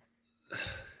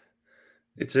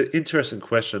 It's an interesting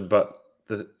question, but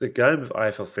the game of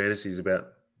AFL Fantasy is about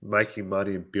making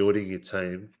money and building your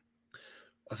team.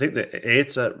 I think the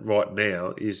answer right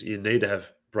now is you need to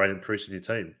have Braden Preuss in your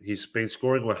team. He's been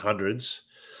scoring 100s.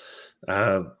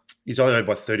 He's only owned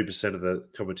by 30% of the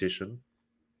competition.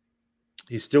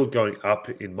 He's still going up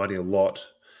in money a lot.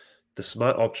 The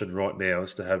smart option right now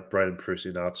is to have Braden Preuss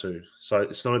in R2. So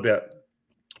it's not about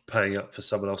paying up for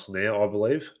someone else now, I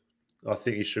believe. I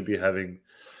think you should be having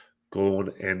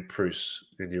Gawn and Preuss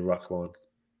in your ruck line.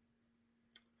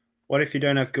 What if you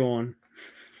don't have Gawn?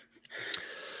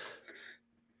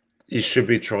 You should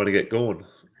be trying to get Gawn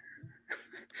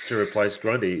to replace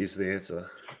Grundy is the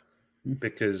answer.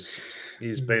 Because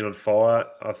he's been on fire.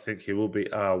 I think he will be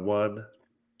R1.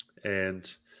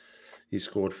 And he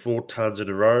scored 4 tons in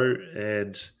a row.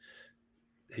 And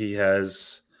he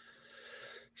has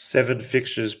 7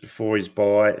 fixtures before his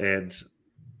bye. And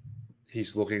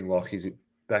he's looking like he's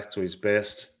back to his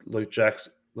best. Luke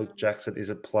Jackson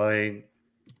isn't playing.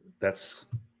 That's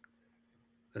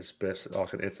as best I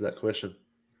can answer that question.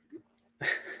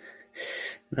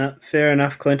 No, fair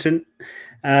enough, Clinton.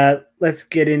 Let's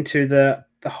get into the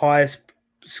highest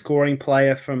scoring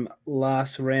player from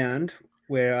last round,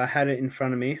 where I had it in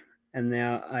front of me, and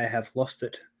now I have lost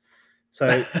it. So,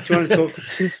 do you want to talk?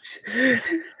 Do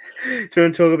you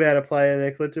want to talk about a player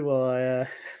there, Clinton? While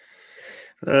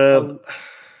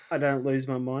I don't lose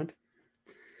my mind.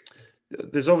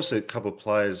 There's obviously a couple of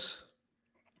players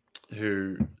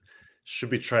who should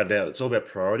be traded out. It's all about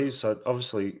priorities. So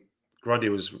obviously Grundy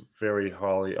was very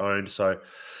highly owned, so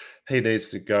he needs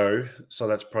to go. So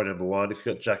that's probably number one. If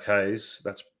you've got Jack Hayes,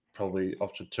 that's probably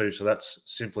option 2. So that's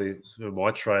simply who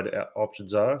my trade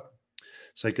options are.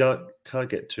 So you can't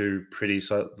get too pretty.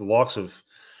 So the likes of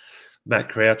Matt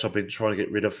Crouch, I've been trying to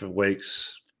get rid of for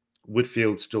weeks.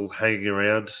 Whitfield's still hanging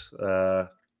around.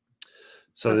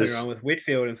 So nothing wrong with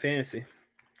Whitfield in fantasy.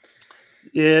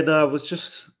 Yeah, no, it was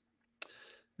just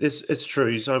it's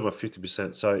true. He's only by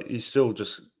 50%, so he's still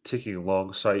just ticking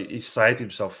along. So he saved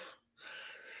himself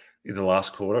in the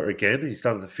last quarter again. He's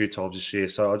done it a few times this year.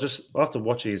 So after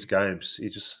watching his games,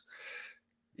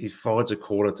 he finds a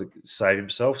quarter to save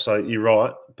himself. So you're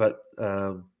right, but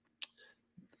I'm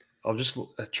just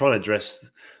trying to address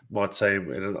my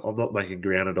team, and I'm not making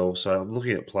ground at all. So I'm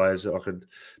looking at players that I could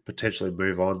potentially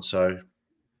move on. So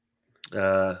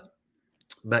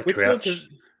Matt Whitfield's Crouch. a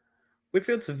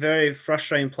Whitfield's a very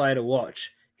frustrating player to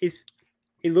watch. He's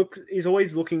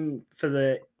always looking for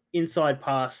the inside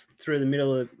pass through the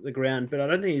middle of the ground, but I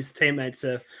don't think his teammates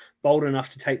are bold enough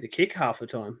to take the kick half the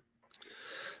time.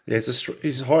 Yeah,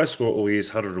 his highest score all year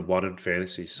is 101 in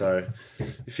fantasy. So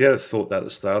if you had thought that at the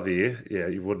start of the year, yeah,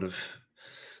 you wouldn't have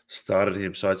started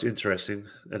him. So it's interesting.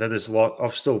 And then there's a lot.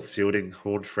 I'm still fielding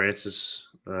Horn Francis.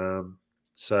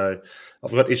 So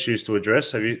I've got issues to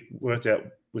address. Have you worked out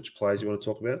which players you want to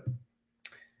talk about?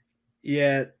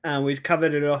 Yeah, we've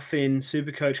covered it off in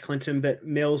Supercoach Clinton, but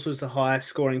Mills was the highest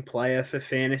scoring player for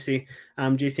fantasy.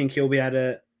 Do you think he'll be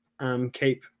able to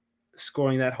keep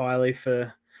scoring that highly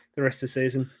for the rest of the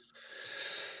season?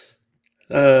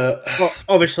 Well,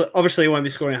 obviously, he won't be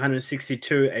scoring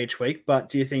 162 each week, but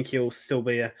do you think he'll still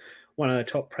be one of the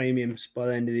top premiums by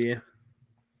the end of the year?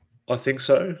 I think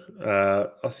so.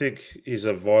 I think he's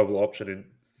a viable option in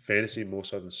fantasy more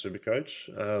so than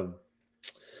Supercoach.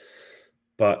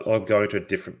 But I'm going to a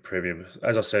different premium.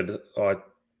 As I said, I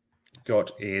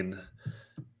got in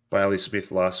Bailey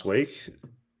Smith last week,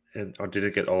 and I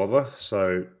didn't get Oliver.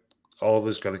 So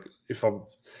Oliver's going to, if I'm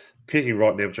picking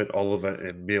right now between Oliver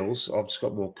and Mills, I've just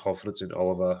got more confidence in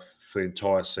Oliver for the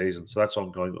entire season. So that's why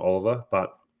I'm going Oliver.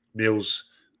 But Mills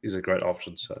is a great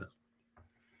option. So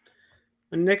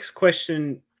The next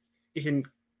question you can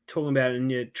talk about in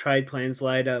your trade plans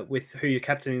later with who you're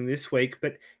captaining this week,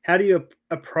 but how do you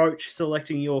approach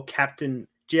selecting your captain?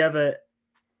 Do you have a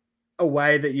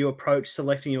way that you approach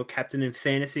selecting your captain in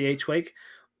fantasy each week?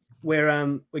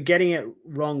 We're getting it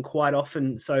wrong quite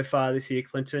often so far this year,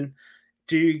 Clinton.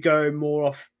 Do you go more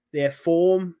off their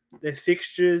form, their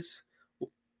fixtures?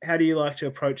 How do you like to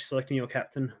approach selecting your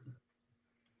captain?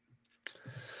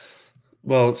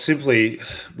 well, simply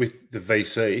with the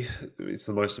VC, it's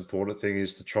the most important thing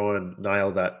is to try and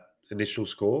nail that initial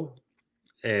score.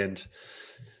 And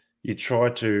you try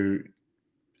to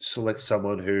select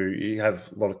someone who you have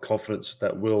a lot of confidence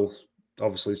that will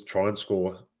obviously try and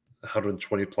score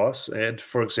 120 plus. And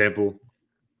for example,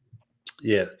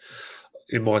 yeah,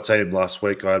 in my team last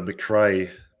week, I had McRae,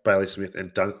 Bailey Smith,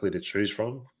 and Dunkley to choose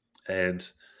from. And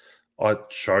I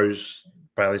chose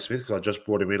Bailey Smith because I just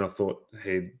brought him in. I thought he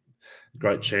had a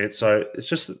great chance. So it's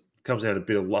just it comes down to a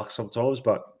bit of luck sometimes,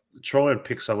 but try and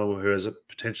pick someone who has a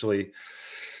potentially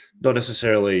not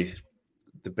necessarily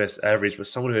the best average, but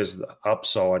someone who has the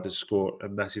upside to score a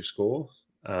massive score.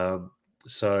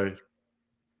 So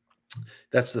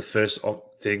that's the first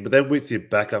thing. But then with your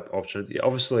backup option,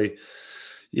 obviously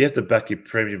you have to back your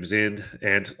premiums in,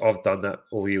 and I've done that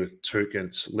all year with Took, and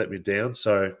it's let me down.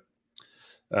 So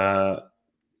uh,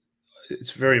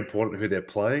 it's very important who they're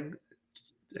playing.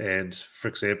 And for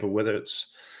example, whether it's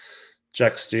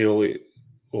Jack Steele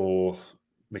or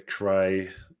McRae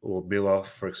or Miller,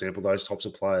 for example, those types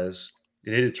of players,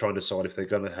 you need to try and decide if they're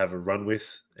going to have a run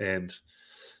with. And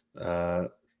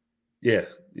yeah,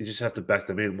 you just have to back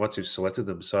them in once you've selected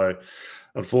them. So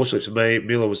unfortunately for me,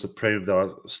 Miller was the premium that I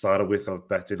started with. I've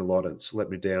backed in a lot and it's let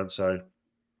me down. So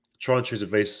try and choose a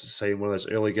VC in one of those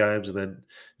early games. And then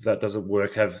if that doesn't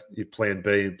work, have your plan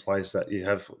B in place that you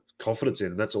have confidence in.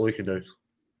 And that's all you can do.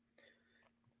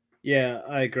 Yeah,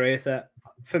 I agree with that.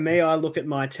 For me, I look at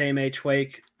my team each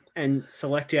week and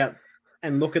select out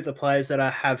and look at the players that I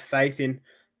have faith in.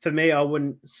 For me, I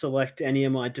wouldn't select any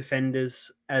of my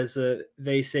defenders as a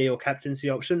VC or captaincy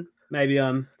option. Maybe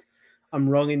I'm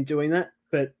wrong in doing that,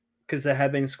 but because they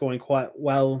have been scoring quite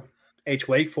well each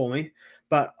week for me,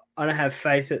 but I don't have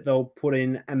faith that they'll put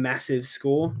in a massive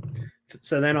score.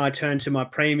 So then I turn to my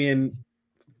premium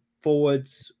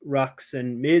forwards, rucks,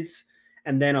 and mids,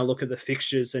 and then I look at the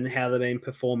fixtures and how they've been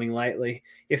performing lately.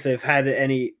 If they've had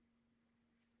any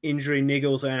injury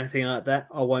niggles or anything like that,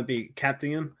 I won't be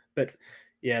captaining them. But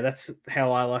yeah, that's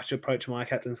how I like to approach my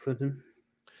captains, Clinton.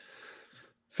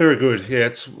 Very good. Yeah,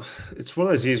 it's one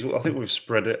of those years. I think we've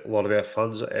spread a lot of our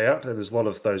funds out, and there's a lot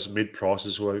of those mid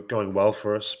prices who are going well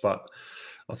for us. But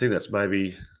I think that's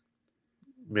maybe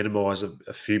minimise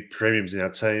a few premiums in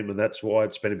our team, and that's why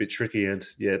it's been a bit tricky. And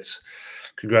yeah, it's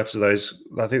congrats to those.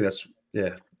 I think that's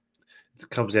yeah. It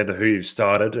comes down to who you've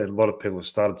started, and a lot of people have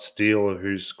started Steele,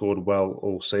 who's scored well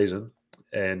all season,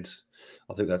 and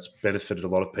I think that's benefited a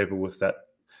lot of people with that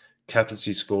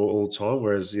captaincy score all the time.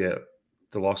 Whereas yeah,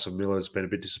 the loss of Miller has been a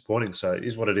bit disappointing. So it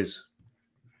is what it is.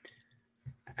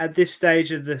 At this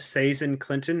stage of the season,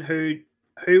 Clinton, who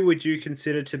would you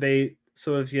consider to be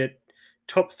sort of your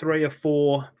top 3 or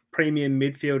 4 premium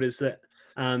midfielders that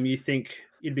you think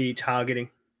you'd be targeting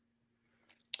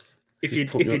if you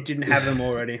didn't have them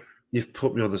already? you've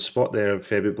put me on the spot there a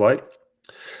fair bit, Blake.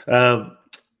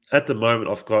 At the moment,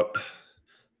 I've got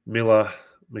Miller,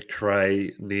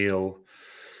 McRae, Neal,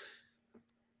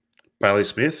 Bailey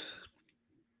Smith.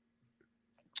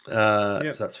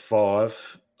 Yep. So that's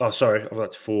 5. Oh, sorry,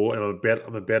 that's 4, and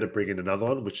I'm about to bring in another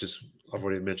one, which is I've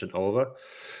already mentioned Oliver.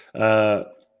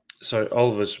 So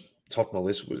Oliver's top of my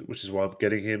list, which is why I'm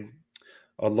getting him.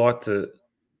 I'd like to.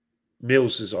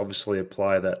 Mills is obviously a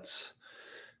player that's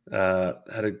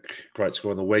had a great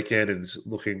score on the weekend and is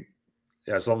looking,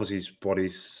 as long as his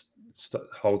body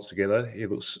holds together, he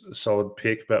looks a solid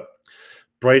pick. But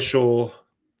Brayshaw,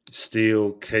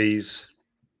 Steele, Keys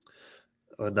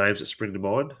are names that spring to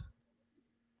mind.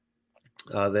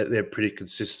 They're pretty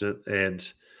consistent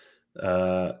and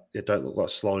they don't look like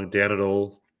slowing down at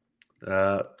all.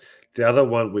 The other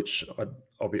one, which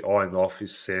I'll be eyeing off,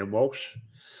 is Sam Walsh.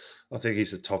 I think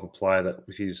he's the type of player that,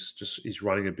 with his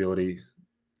running ability,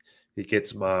 he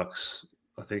gets marks.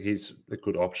 I think he's a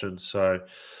good option. So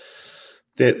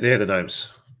they're the names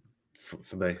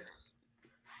for me.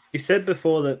 You said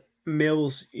before that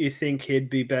Mills, you think he'd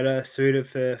be better suited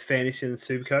for fantasy than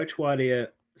Supercoach. Why do you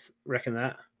reckon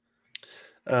that?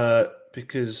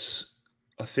 Because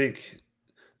I think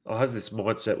I have this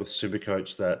mindset with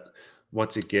Supercoach that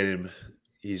once you get him,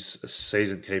 he's a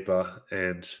season keeper,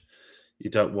 and you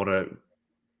don't want to.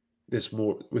 There's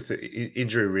more with the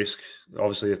injury risk.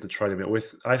 Obviously, you have to trade him out.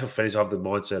 With AFL fans, I have the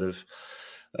mindset of,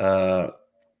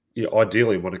 you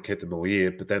ideally want to keep them all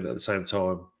year, but then at the same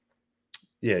time,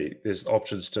 yeah, there's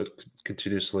options to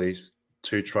continuously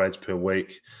 2 trades per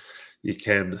week. You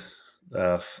can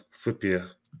flip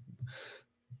your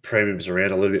premiums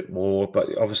around a little bit more, but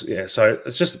obviously, yeah. So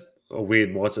it's just a weird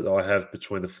mindset that I have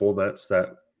between the formats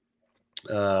that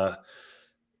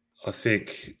I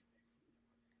think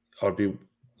I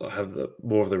have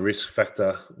more of the risk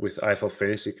factor with AFL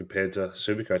fantasy compared to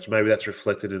Supercoach. Maybe that's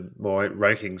reflected in my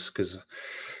rankings because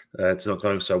it's not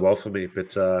going so well for me.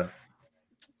 But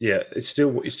yeah, you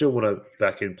still want to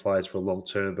back in players for long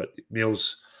term. But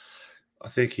Mills, I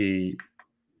think he's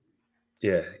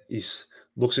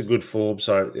looks in good form.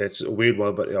 So yeah, it's a weird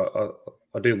one, but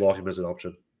I do like him as an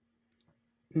option.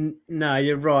 No,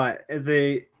 you're right.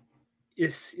 You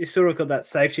sort of got that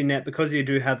safety net because you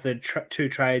do have the 2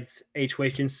 trades each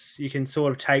week, and you can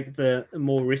sort of take the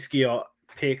more riskier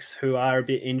picks who are a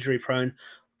bit injury prone.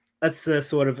 That's the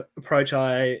sort of approach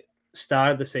I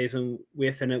started the season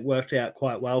with, and it worked out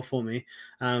quite well for me.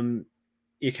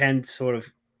 You can sort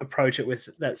of approach it with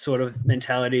that sort of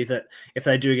mentality that if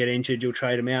they do get injured, you'll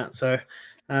trade them out. So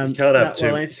You can't have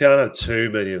too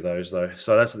many of those though.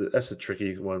 So that's the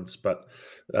tricky ones. But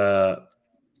a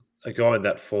guy in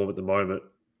that form at the moment,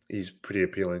 he's pretty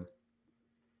appealing.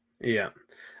 Yeah.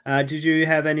 Did you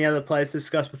have any other players to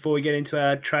discuss before we get into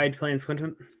our trade plans,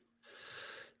 Clinton?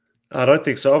 I don't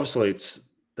think so. Obviously, it's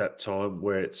that time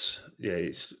where it's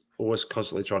always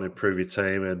constantly trying to improve your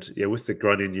team, and yeah, with the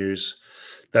Grundy news,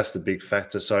 that's the big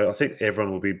factor. So I think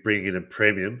everyone will be bringing in a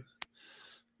premium.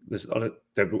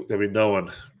 There'll be no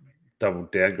one double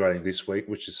downgrading this week,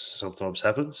 which is sometimes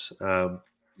happens.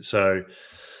 So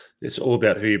it's all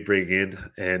about who you bring in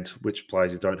and which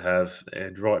players you don't have.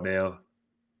 And right now,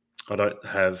 I don't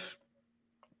have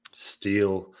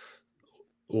Steele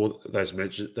or those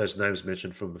names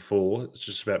mentioned from before. It's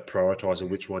just about prioritizing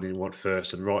which one you want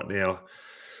first. And right now,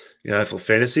 for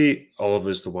fantasy,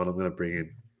 Oliver's the one I'm going to bring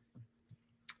in.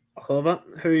 Oliver,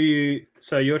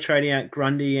 so you're trading out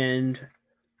Grundy and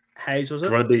Hayes, was it?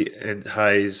 Grundy and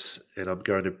Hayes, and I'm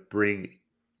going to bring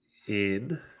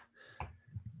in.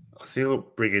 I think I'll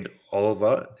bring in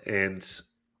Oliver, and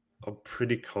I'm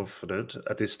pretty confident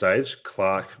at this stage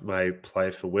Clark may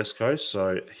play for West Coast,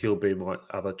 so he'll be my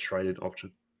other traded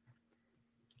option.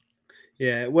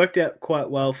 Yeah, it worked out quite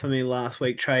well for me last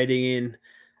week trading in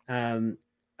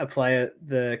a player,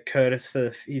 the Curtis,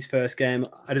 for his first game.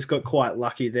 I just got quite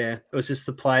lucky there. It was just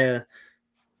the player.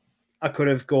 I could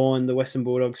have gone the Western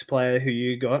Bulldogs player who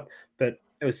you got, but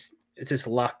it's just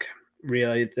luck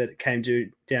really that it came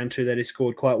down to that he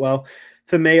scored quite well.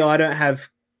 For me, I don't have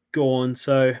Gawn,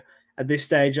 so at this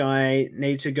stage I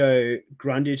need to go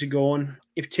Grundy to Gawn.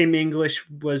 If Tim English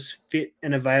was fit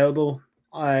and available,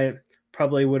 I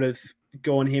probably would have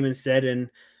gone him instead,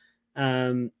 and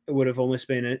it would have almost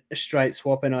been a straight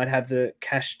swap, and I'd have the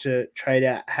cash to trade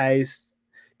out Hayes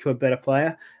to a better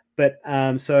player. But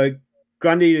so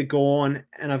Grundy to Gawn,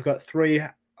 and I've got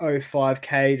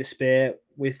 305k to spare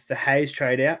with the Hayes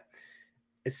trade out.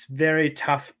 It's very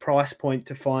tough price point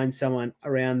to find someone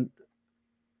around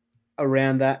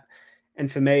that.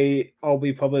 And for me, I'll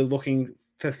be probably looking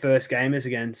for first gamers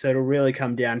again. So it'll really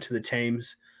come down to the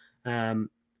teams,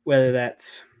 whether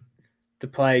that's the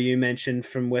player you mentioned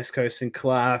from West Coast and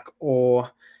Clark, or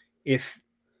if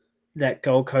that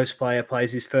Gold Coast player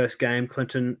plays his first game,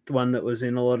 Clinton, the one that was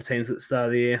in a lot of teams at the start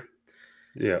of the year.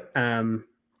 Yeah.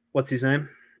 What's his name?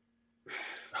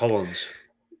 Hollins.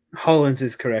 Hollins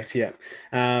is correct, yeah.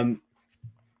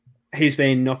 He's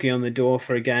been knocking on the door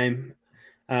for a game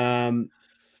because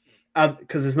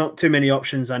there's not too many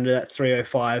options under that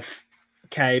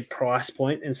 305K price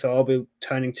point, and so I'll be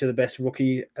turning to the best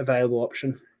rookie available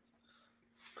option.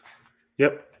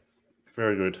 Yep.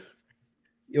 Very good.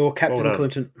 Your captain, Well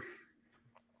Clinton.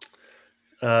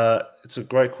 It's a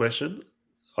great question.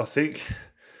 I think,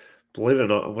 believe it or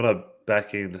not, I'm going to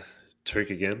back in Took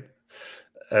again.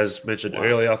 As mentioned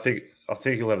earlier, I think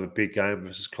he'll have a big game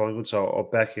versus Collingwood, so I'll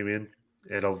back him in,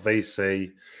 and I'll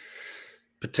VC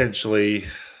potentially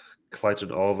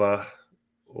Clayton Oliver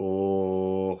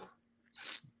or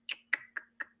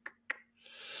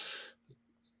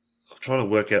I'm trying to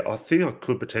work out. I think I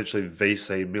could potentially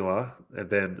VC Miller, and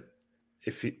then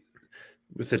if he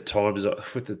with the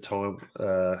time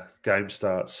game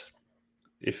starts,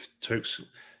 if Took's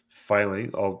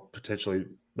failing, I'll potentially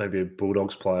maybe a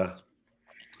Bulldogs player.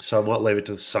 So I might leave it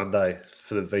to Sunday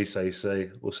for the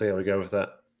VCC. We'll see how we go with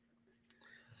that.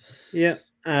 Yeah.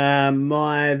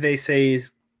 My VC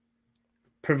is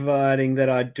providing that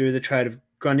I do the trade of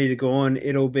Grundy to Gawn.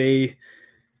 It'll be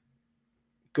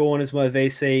Gawn as my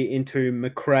VC into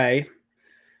McRae.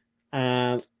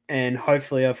 And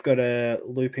hopefully I've got a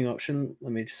looping option.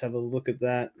 Let me just have a look at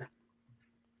that.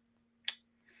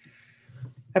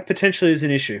 That potentially is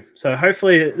an issue. So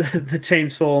hopefully the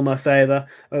teams fall in my favour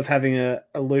of having a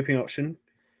looping option.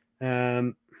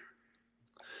 I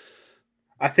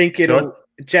think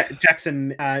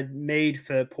Jackson Mead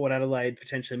for Port Adelaide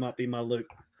potentially might be my loop.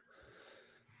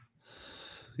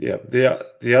 Yeah,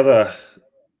 the other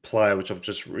player which I've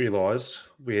just realised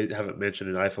we haven't mentioned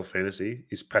in AFL Fantasy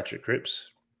is Patrick Cripps.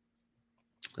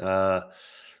 I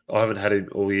haven't had him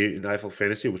all year in AFL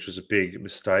Fantasy, which was a big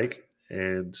mistake,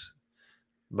 and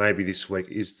maybe this week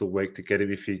is the week to get him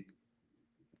if you're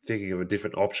thinking of a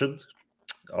different option.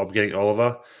 I'm getting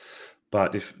Oliver,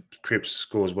 but if Cripps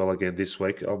scores well again this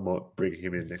week, I might bring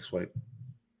him in next week.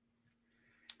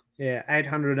 Yeah,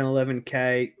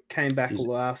 811K, came back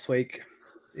last week.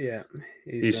 Yeah,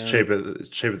 he's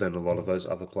cheaper than a lot of those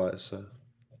other players. So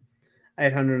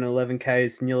 811K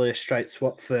is nearly a straight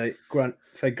swap for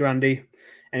Grundy,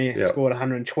 and he scored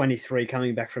 123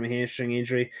 coming back from a hamstring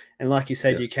injury. And like you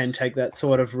said, you can take that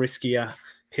sort of riskier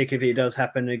pick if he does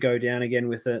happen to go down again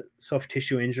with a soft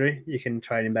tissue injury. You can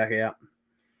trade him back out.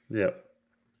 Yeah.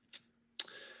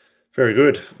 Very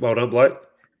good. Well done, Blake.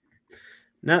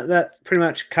 No, that pretty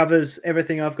much covers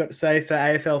everything I've got to say for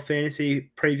AFL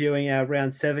Fantasy previewing our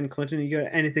round 7. Clinton, you got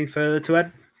anything further to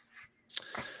add?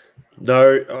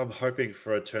 No, I'm hoping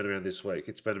for a turnaround this week.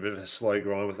 It's been a bit of a slow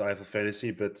grind with AFL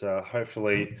Fantasy, but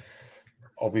hopefully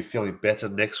I'll be feeling better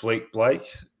next week, Blake.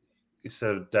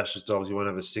 Instead of Dash's dogs, you won't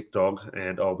have a sick dog,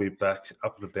 and I'll be back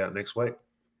up and about next week.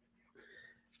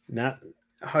 No,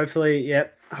 hopefully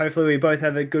we both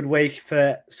have a good week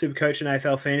for Supercoach and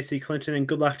AFL Fantasy, Clinton, and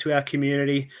good luck to our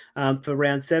community for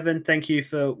round 7. Thank you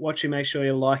for watching. Make sure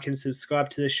you like and subscribe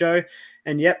to the show.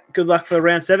 And good luck for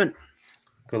round 7.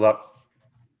 Good luck.